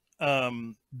bad.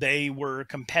 They were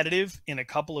competitive in a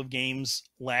couple of games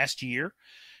last year,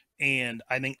 and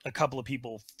I think a couple of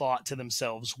people thought to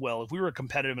themselves, well, if we were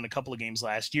competitive in a couple of games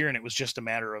last year and it was just a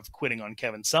matter of quitting on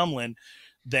Kevin Sumlin,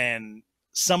 then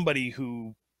somebody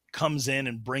who comes in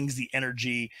and brings the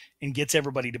energy and gets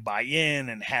everybody to buy in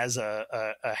and has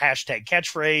a hashtag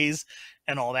catchphrase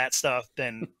and all that stuff,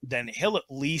 then he'll at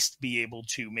least be able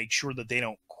to make sure that they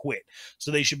don't quit.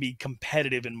 So they should be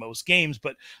competitive in most games.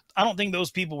 But I don't think those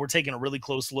people were taking a really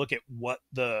close look at what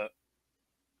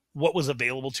was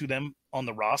available to them on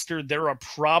the roster. There are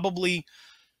probably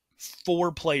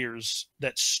 4 players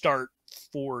that start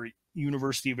for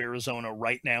University of Arizona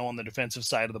right now on the defensive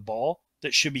side of the ball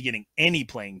that should be getting any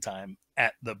playing time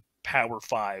at the Power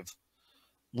 5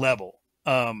 level.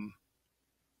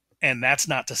 And that's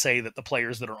not to say that the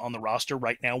players that are on the roster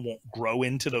right now won't grow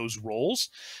into those roles,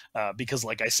 because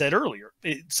like I said earlier,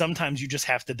 sometimes you just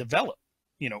have to develop,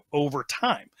 over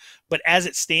time. But as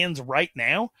it stands right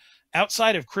now,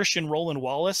 outside of Christian Roland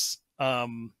Wallace,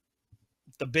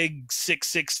 the big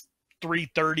 6'6",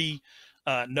 330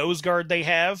 nose guard they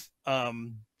have,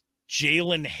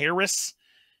 Jalen Harris,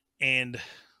 and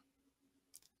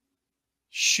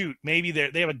maybe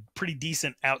they have a pretty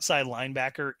decent outside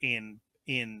linebacker in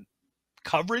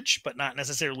coverage, but not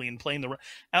necessarily in playing the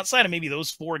outside of maybe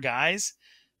those four guys.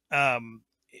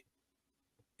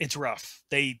 It's rough.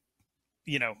 That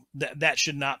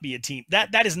should not be a team.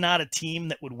 That is not a team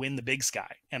that would win the Big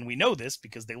Sky. And we know this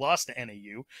because they lost to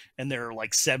NAU, and there are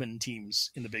like 7 teams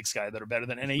in the Big Sky that are better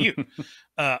than NAU.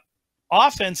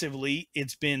 Offensively,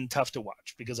 it's been tough to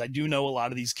watch because I do know a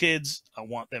lot of these kids. I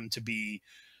want them to be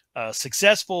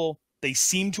successful. They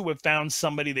seem to have found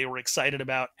somebody they were excited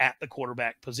about at the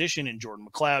quarterback position in Jordan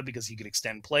McLeod because he could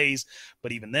extend plays.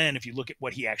 But even then, if you look at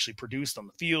what he actually produced on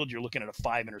the field, you're looking at a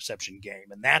 5-interception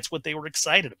game. And that's what they were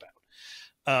excited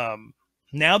about.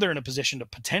 Now they're in a position to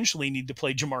potentially need to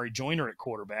play Jamari Joyner at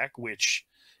quarterback, which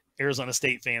Arizona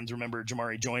State fans remember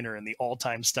Jamari Joyner and the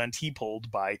all-time stunt he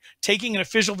pulled by taking an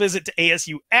official visit to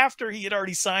ASU after he had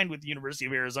already signed with the University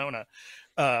of Arizona.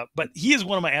 But he is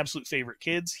one of my absolute favorite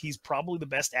kids. He's probably the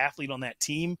best athlete on that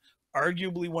team,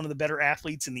 arguably one of the better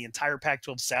athletes in the entire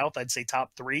Pac-12 South. I'd say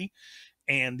top 3.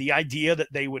 And the idea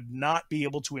that they would not be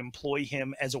able to employ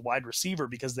him as a wide receiver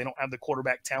because they don't have the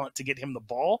quarterback talent to get him the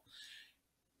ball,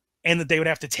 and that they would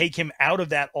have to take him out of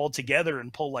that altogether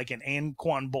and pull like an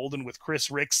Anquan Bolden with Chris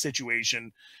Ricks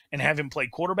situation and have him play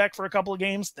quarterback for a couple of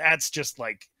games, that's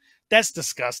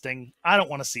disgusting. I don't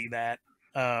want to see that.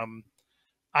 I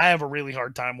have a really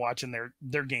hard time watching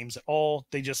their games at all.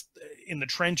 They just, in the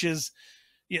trenches,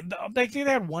 they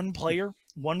had one player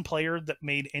that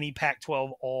made any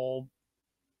Pac-12 all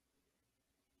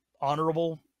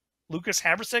honorable. Lucas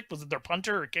Haversick, was it their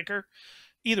punter or kicker?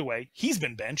 Either way, he's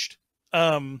been benched.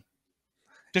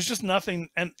 There's just nothing.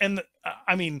 And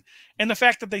the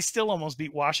fact that they still almost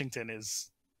beat Washington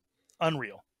is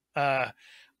unreal. I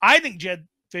think Jed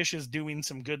Fish is doing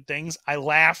some good things. I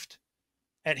laughed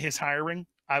at his hiring.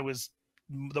 I was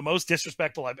the most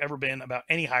disrespectful I've ever been about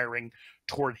any hiring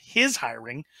toward his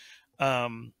hiring.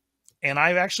 And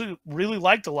I've actually really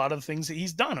liked a lot of the things that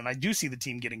he's done. And I do see the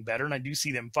team getting better, and I do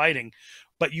see them fighting.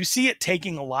 But you see it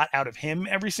taking a lot out of him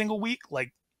every single week.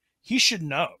 Like, he should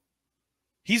know.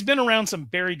 He's been around some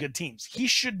very good teams. He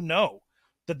should know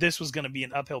that this was going to be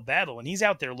an uphill battle. And he's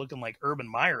out there looking like Urban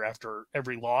Meyer after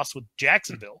every loss with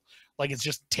Jacksonville. Like, it's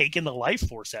just taking the life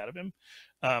force out of him.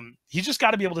 He's just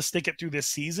got to be able to stick it through this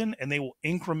season, and they will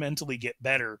incrementally get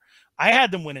better. I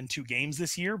had them winning 2 games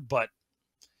this year, but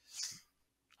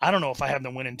I don't know if I have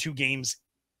them winning 2 games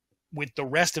with the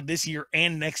rest of this year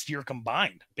and next year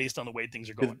combined based on the way things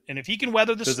are going. And if he can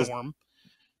weather the storm.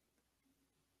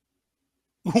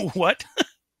 What?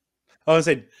 I was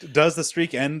say, does the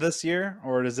streak end this year,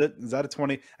 or is that a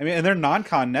 20? I mean, and their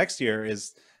non-con next year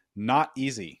is not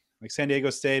easy. Like San Diego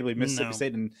State, Mississippi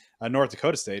State, and North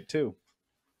Dakota State too.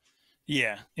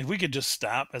 Yeah, if we could just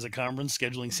stop as a conference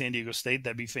scheduling San Diego State,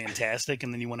 that'd be fantastic.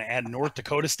 And then you want to add North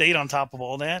Dakota State on top of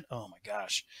all that? Oh my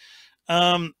gosh.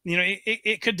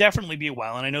 It could definitely be a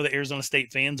while, and I know that Arizona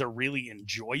State fans are really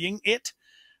enjoying it.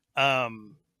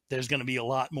 There's going to be a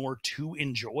lot more to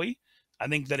enjoy. I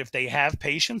think that if they have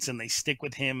patience and they stick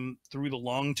with him through the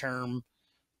long term,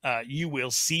 you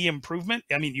will see improvement.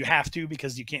 I mean, you have to,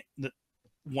 because you can't.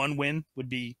 One win would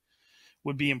be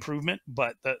improvement.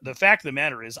 But the fact of the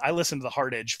matter is, I listen to the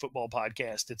Hard Edge football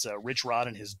podcast. It's Rich Rod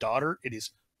and his daughter. It is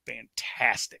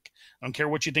fantastic. I don't care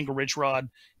what you think of Rich Rod.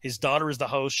 His daughter is the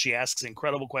host. She asks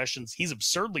incredible questions. He's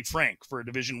absurdly frank for a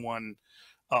Division I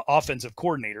offensive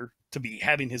coordinator to be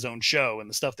having his own show, and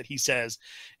the stuff that he says.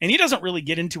 And he doesn't really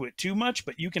get into it too much,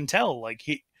 but you can tell, like,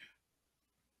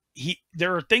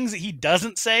 there are things that he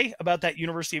doesn't say about that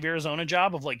University of Arizona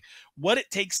job, of like what it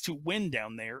takes to win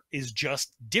down there is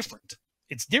just different.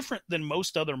 It's different than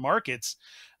most other markets.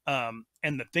 And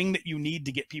the thing that you need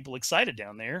to get people excited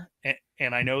down there,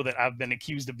 and I know that I've been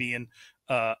accused of being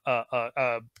a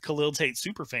Khalil Tate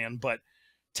superfan, but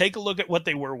take a look at what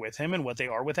they were with him and what they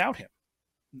are without him.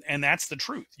 And that's the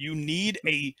truth. You need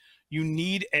a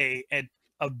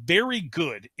very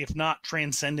good, if not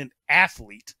transcendent,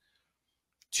 athlete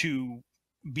to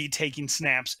be taking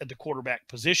snaps at the quarterback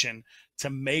position to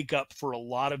make up for a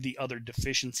lot of the other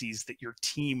deficiencies that your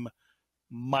team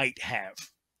might have.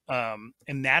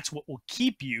 And that's what will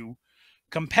keep you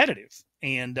competitive.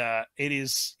 And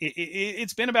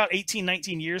it's been about 18,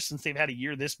 19 years since they've had a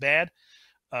year this bad.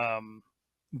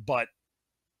 But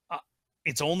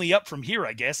it's only up from here,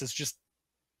 I guess. It's just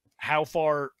how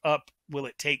far up will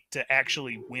it take to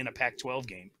actually win a Pac-12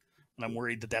 game? And I'm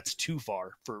worried that that's too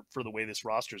far for the way this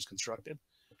roster is constructed.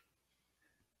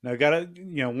 Now, got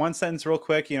to, one sentence real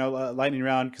quick, lightning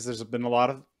round, because there's been a lot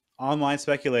of online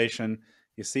speculation.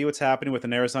 You see what's happening with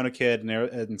an Arizona kid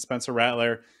and Spencer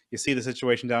Rattler. You see the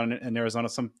situation down in Arizona.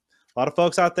 A lot of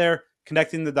folks out there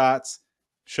connecting the dots.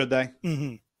 Should they?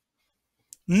 Mm-hmm.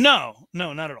 No,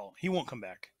 not at all. He won't come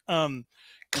back.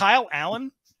 Kyle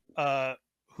Allen,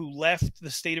 who left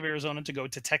the state of Arizona to go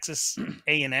to Texas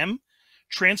A&M,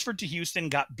 transferred to Houston,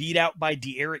 got beat out by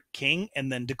De'Aaron King,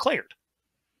 and then declared.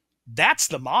 That's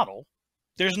the model.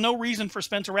 There's no reason for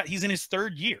Spencer Rattler. He's in his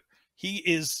third year. He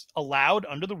is allowed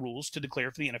under the rules to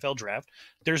declare for the NFL draft.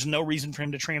 There's no reason for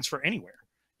him to transfer anywhere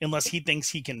unless he thinks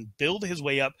he can build his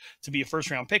way up to be a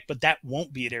first-round pick, but that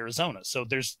won't be at Arizona. So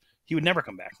he would never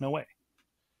come back. No way.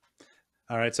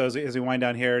 All right, so as we wind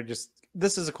down here,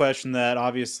 this is a question that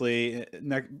obviously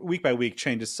week by week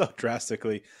changes so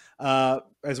drastically.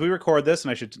 As we record this,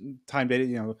 and I should time date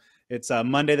it, it's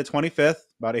Monday the 25th,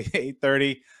 about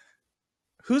 8:30.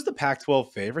 Who's the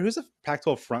Pac-12 favorite? Who's the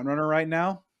Pac-12 frontrunner right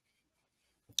now?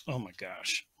 Oh my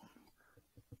gosh.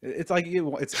 It's like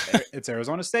it's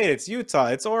Arizona State, it's Utah,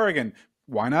 it's Oregon.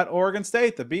 Why not Oregon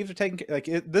State? The Beavs are taking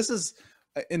this is,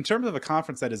 in terms of a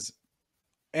conference that is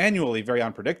annually very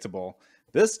unpredictable,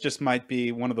 this just might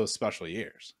be one of those special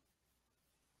years.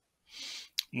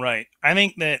 Right. I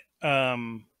think that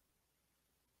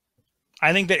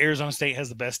Arizona State has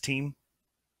the best team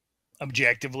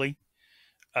objectively.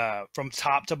 From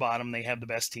top to bottom, they have the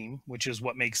best team, which is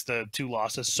what makes the two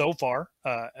losses so far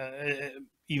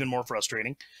even more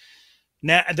frustrating.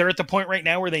 Now they're at the point right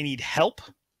now where they need help,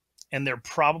 and they're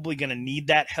probably going to need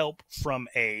that help from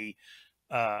a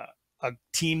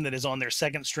team that is on their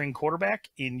second string quarterback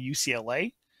in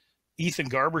UCLA. Ethan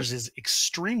Garbers is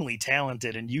extremely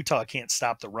talented, and Utah can't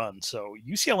stop the run. So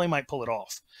UCLA might pull it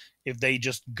off if they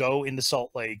just go into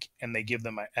Salt Lake and they give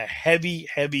them a heavy,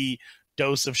 heavy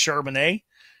dose of Charbonnet.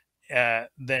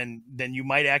 Then you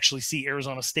might actually see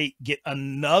Arizona State get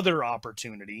another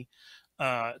opportunity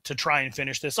to try and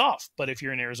finish this off. But if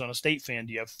you're an Arizona State fan,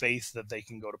 do you have faith that they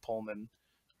can go to Pullman?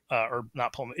 Or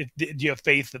not Pullman? Do you have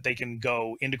faith that they can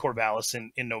go into Corvallis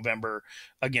in November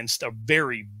against a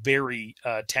very, very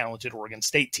talented Oregon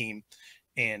State team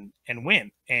and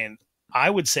win? And I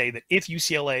would say that if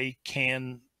UCLA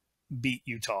can beat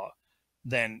Utah,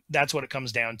 then that's what it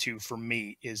comes down to for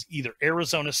me, is either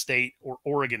Arizona State or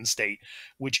Oregon State.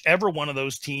 Whichever one of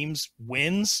those teams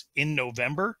wins in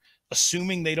November,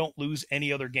 assuming they don't lose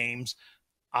any other games,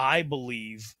 I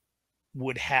believe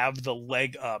would have the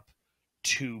leg up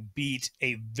to beat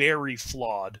a very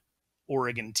flawed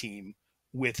Oregon team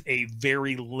with a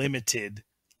very limited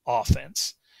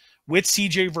offense. With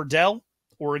CJ Verdell,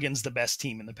 Oregon's the best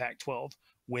team in the Pac-12.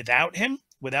 Without him,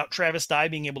 without Travis Dye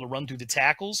being able to run through the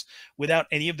tackles, without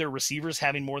any of their receivers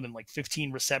having more than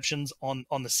 15 receptions on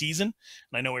the season,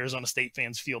 and I know Arizona State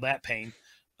fans feel that pain,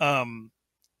 and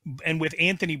with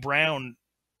Anthony Brown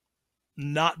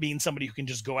not being somebody who can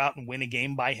just go out and win a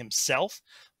game by himself,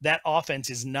 that offense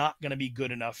is not going to be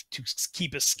good enough to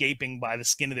keep escaping by the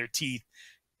skin of their teeth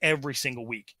every single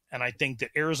week. And I think that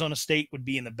Arizona State would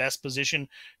be in the best position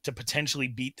to potentially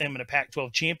beat them in a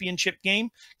Pac-12 championship game,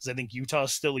 because I think Utah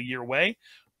is still a year away,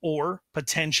 or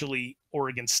potentially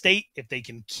Oregon State if they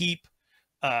can keep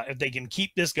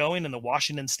this going and the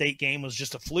Washington State game was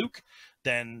just a fluke,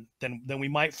 then we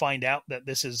might find out that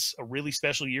this is a really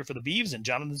special year for the Beavs, and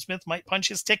Jonathan Smith might punch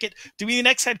his ticket to be the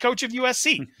next head coach of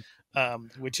USC,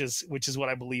 which is what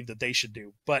I believe that they should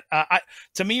do. But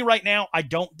to me right now, I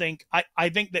think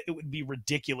that it would be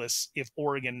ridiculous if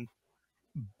Oregon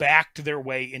backed their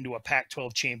way into a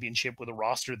Pac-12 championship with a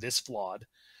roster this flawed.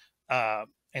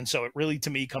 And so it really, to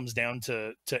me, comes down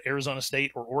to Arizona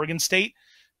State or Oregon State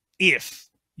if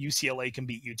UCLA can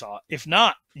beat Utah. If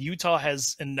not, Utah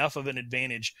has enough of an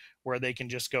advantage where they can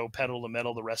just go pedal to the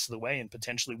metal the rest of the way and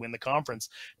potentially win the conference,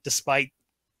 despite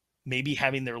maybe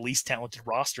having their least talented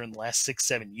roster in the last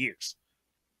 6-7 years.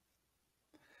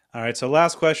 All right, so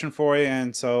last question for you,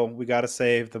 and so we got to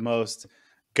save the most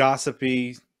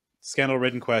gossipy,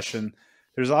 scandal-ridden question.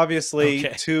 There's obviously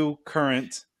two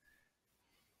current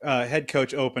head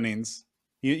coach openings.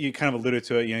 You kind of alluded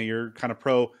to it. You're kind of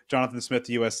pro Jonathan Smith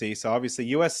to USC. So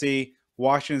obviously USC,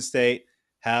 Washington State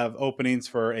have openings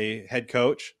for a head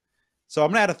coach. So I'm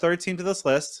going to add a third team to this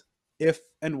list if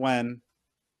and when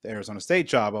the Arizona State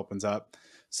job opens up.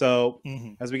 So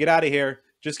Mhm. as we get out of here,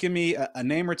 just give me a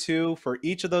name or two for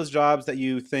each of those jobs that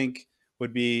you think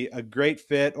would be a great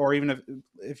fit, or even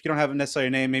if you don't have necessarily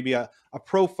a name, maybe a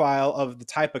profile of the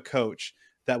type of coach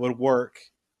that would work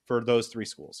for those three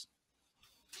schools.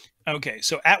 Okay,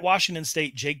 so at Washington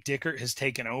State, Jake Dickert has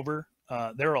taken over.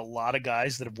 There are a lot of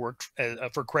guys that have worked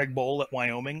for Craig Bowl at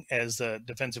Wyoming as the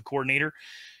defensive coordinator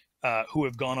who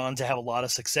have gone on to have a lot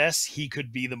of success. He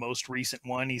could be the most recent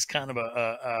one. He's kind of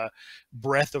a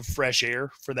breath of fresh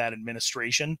air for that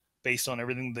administration based on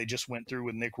everything they just went through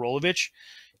with Nick Rolovich.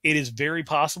 It is very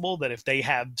possible that if they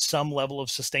have some level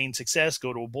of sustained success,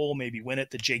 go to a bowl, maybe win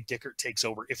it, that Jake Dickert takes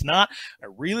over. If not, I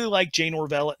really like Jay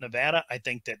Norvell at Nevada. I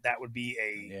think that would be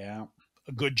a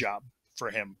good job for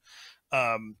him.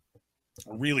 A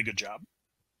really good job.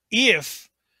 If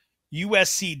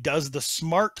USC does the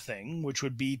smart thing, which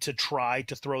would be to try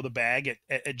to throw the bag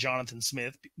at Jonathan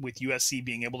Smith, with USC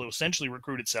being able to essentially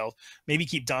recruit itself, maybe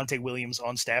keep Dante Williams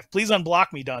on staff. Please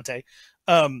unblock me, Dante.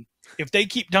 If they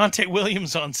keep Dante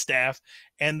Williams on staff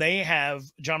and they have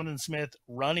Jonathan Smith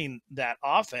running that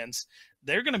offense,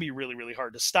 they're going to be really, really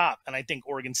hard to stop. And I think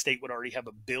Oregon State would already have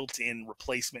a built-in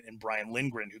replacement in Brian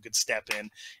Lindgren who could step in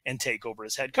and take over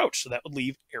as head coach. So that would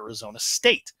leave Arizona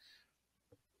State.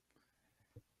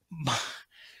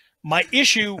 My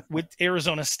issue with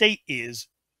Arizona State is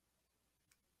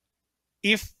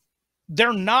if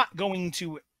they're not going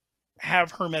to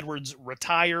have Herm Edwards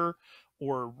retire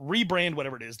or rebrand,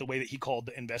 whatever it is, the way that he called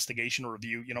the investigation or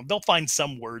review, they'll find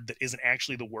some word that isn't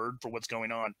actually the word for what's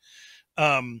going on.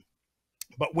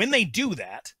 But when they do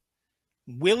that,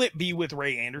 will it be with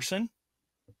Ray Anderson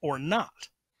or not?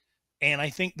 And I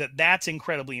think that that's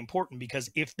incredibly important, because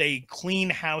if they clean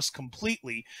house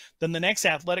completely, then the next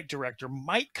athletic director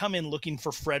might come in looking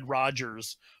for Fred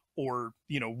Rogers or,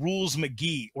 Rules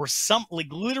McGee or something,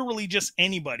 like literally just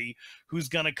anybody who's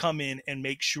going to come in and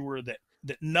make sure that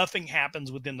nothing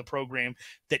happens within the program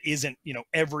that isn't,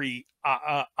 every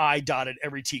I dotted,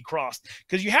 every T crossed.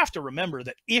 Because you have to remember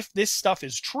that if this stuff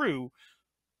is true,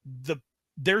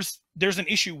 there's an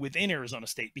issue within Arizona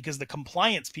State, because the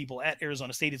compliance people at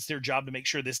Arizona State, it's their job to make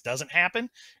sure this doesn't happen.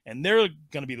 And they're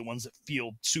going to be the ones that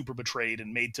feel super betrayed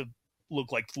and made to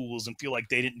look like fools and feel like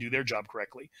they didn't do their job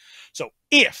correctly. So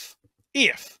if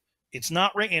it's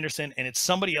not Ray Anderson and it's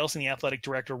somebody else in the athletic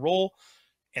director role,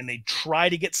 and they try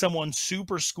to get someone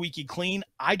super squeaky clean,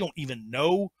 I don't even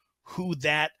know who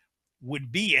that would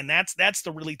be. And that's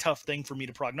the really tough thing for me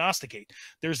to prognosticate.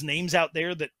 There's names out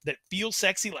there that feel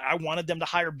sexy. Like I wanted them to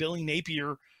hire Billy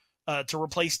Napier to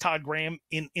replace Todd Graham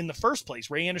in the first place.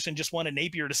 Ray Anderson just wanted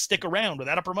Napier to stick around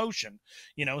without a promotion,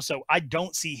 so I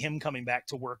don't see him coming back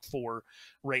to work for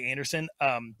Ray Anderson.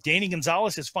 Danny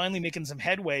Gonzalez is finally making some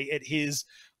headway at his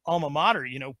alma mater.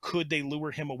 Could they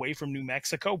lure him away from New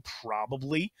Mexico?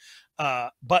 Probably.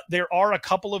 But there are a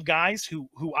couple of guys who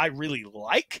I really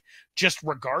like, just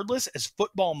regardless, as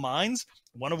football minds,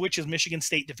 one of which is Michigan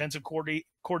State defensive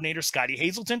coordinator Scotty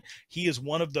Hazelton. He is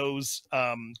one of those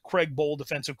Craig Bowl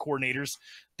defensive coordinators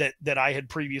that I had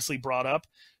previously brought up.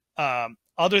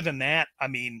 Other than that, I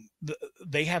mean,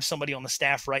 they have somebody on the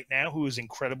staff right now who is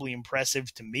incredibly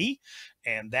impressive to me,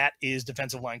 and that is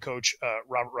defensive line coach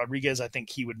Robert Rodriguez. I think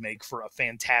he would make for a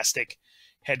fantastic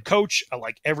head coach. I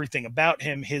like everything about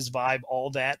him, his vibe,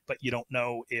 all that, but you don't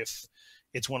know if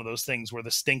it's one of those things where the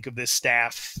stink of this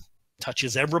staff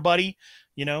touches everybody,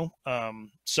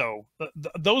 So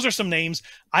those are some names.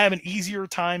 I have an easier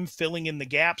time filling in the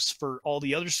gaps for all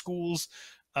the other schools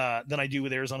than I do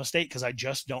with Arizona State, because I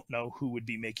just don't know who would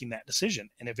be making that decision.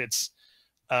 And if it's,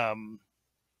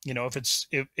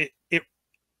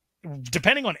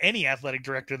 depending on any athletic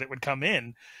director that would come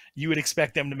in, you would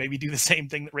expect them to maybe do the same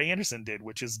thing that Ray Anderson did,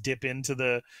 which is dip into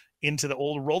the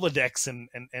old Rolodex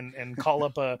and call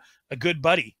up a good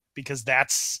buddy, because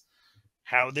that's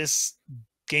how this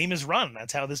game is run.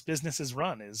 That's how this business is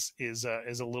run, is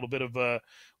a little bit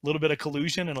of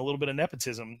collusion and a little bit of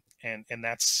nepotism. And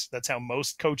that's how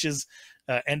most coaches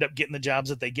end up getting the jobs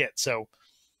that they get. So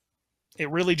it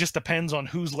really just depends on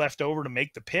who's left over to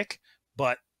make the pick.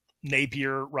 But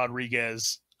Napier,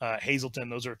 Rodriguez, Hazelton,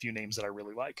 those are a few names that I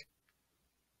really like.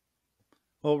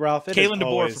 Well, Ralph, Kalen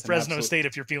DeBoer for Fresno State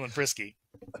if you're feeling frisky.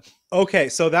 Okay,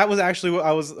 so that was actually what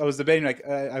I was debating. Like,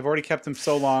 I've already kept him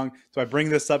so long, so I bring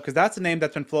this up because that's a name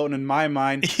that's been floating in my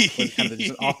mind, with kind of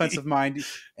just an offensive mind.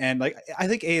 And like, I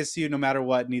think ASU, no matter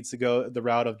what, needs to go the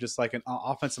route of just like an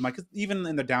offensive mind. Because even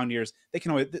in the down years,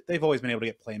 they've always been able to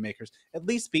get playmakers. At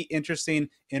least be interesting,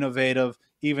 innovative,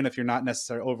 even if you're not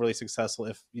necessarily overly successful.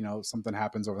 If something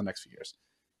happens over the next few years,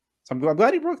 so I'm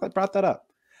glad you brought that up.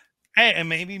 Hey, and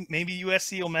maybe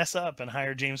USC will mess up and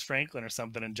hire James Franklin or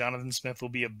something, and Jonathan Smith will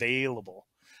be available.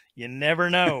 You never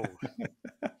know.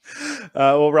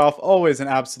 Well, Ralph, always an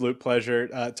absolute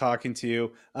pleasure talking to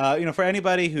you. For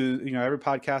anybody who, every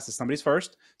podcast is somebody's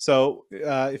first. So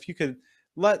if you could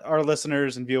let our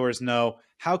listeners and viewers know,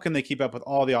 how can they keep up with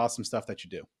all the awesome stuff that you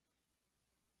do?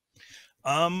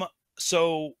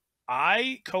 So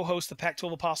I co-host the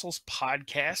Pac-12 Apostles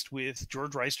podcast with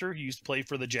George Reister, who used to play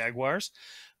for the Jaguars.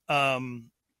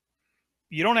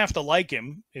 You don't have to like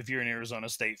him if you're an Arizona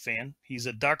State fan. He's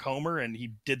a Duck homer, and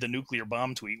he did the nuclear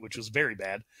bomb tweet, which was very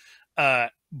bad.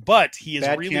 But he is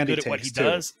really good at what he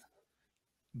does.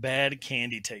 Bad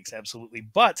candy takes, absolutely.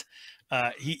 But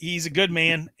he's a good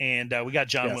man, and we got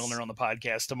John Wilner on the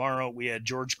podcast tomorrow. We had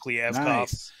George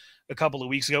Kliavkoff a couple of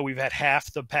weeks ago. We've had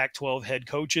half the Pac-12 head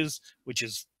coaches, which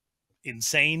is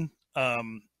insane.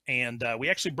 And we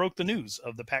actually broke the news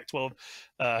of the Pac-12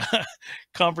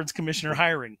 conference commissioner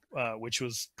hiring, which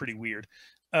was pretty weird.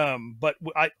 But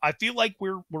I feel like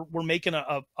we're making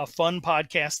a fun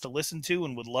podcast to listen to,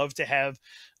 and would love to have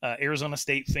Arizona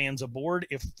State fans aboard,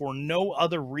 if for no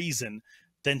other reason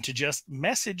than to just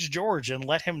message George and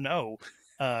let him know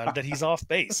that he's off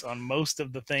base on most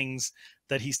of the things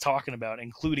that he's talking about,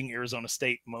 including Arizona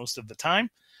State most of the time.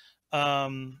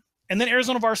 And then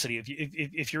Arizona varsity.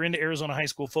 If you're into Arizona high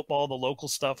school football, the local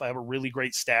stuff, I have a really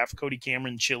great staff. Cody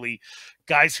Cameron, Chili,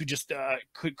 guys who just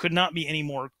could not be any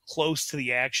more close to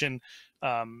the action.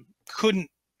 Couldn't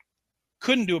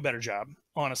do a better job,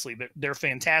 honestly. They're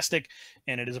fantastic,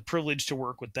 and it is a privilege to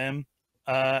work with them.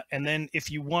 And then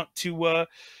if you want to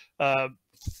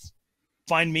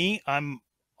find me, I'm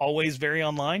always very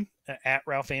online at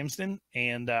Ralph Amsden,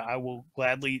 and I will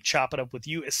gladly chop it up with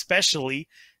you, especially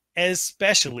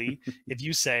if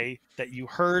you say that you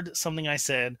heard something I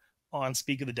said on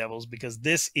Speak of the Devils, because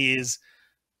this is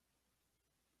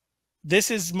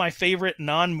my favorite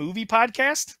non-movie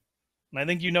podcast. And I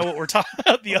think you know what we're talking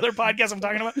about, the other podcast I'm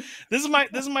talking about. This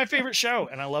is my favorite show,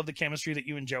 and I love the chemistry that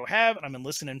you and Joe have, and I've been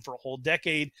listening for a whole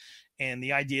decade. And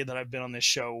the idea that I've been on this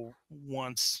show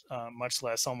once, much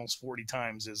less almost 40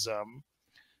 times, is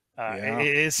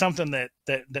it is something that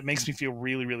makes me feel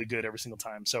really, really good every single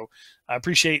time. So I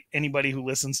appreciate anybody who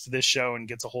listens to this show and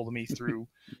gets a hold of me through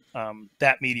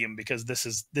that medium, because this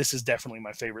is definitely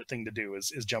my favorite thing to do,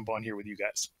 is jump on here with you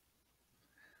guys.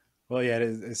 Well, yeah,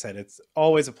 as I said, it's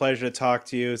always a pleasure to talk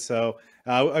to you. So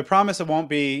I promise it won't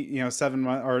be, 7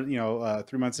 months or,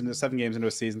 3 months into 7 games into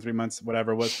a season, 3 months,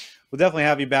 whatever. We'll definitely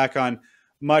have you back on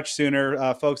much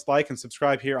sooner. Folks, like and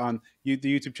subscribe here on the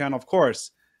YouTube channel. Of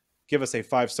course, give us a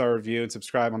 5-star review and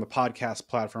subscribe on the podcast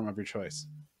platform of your choice.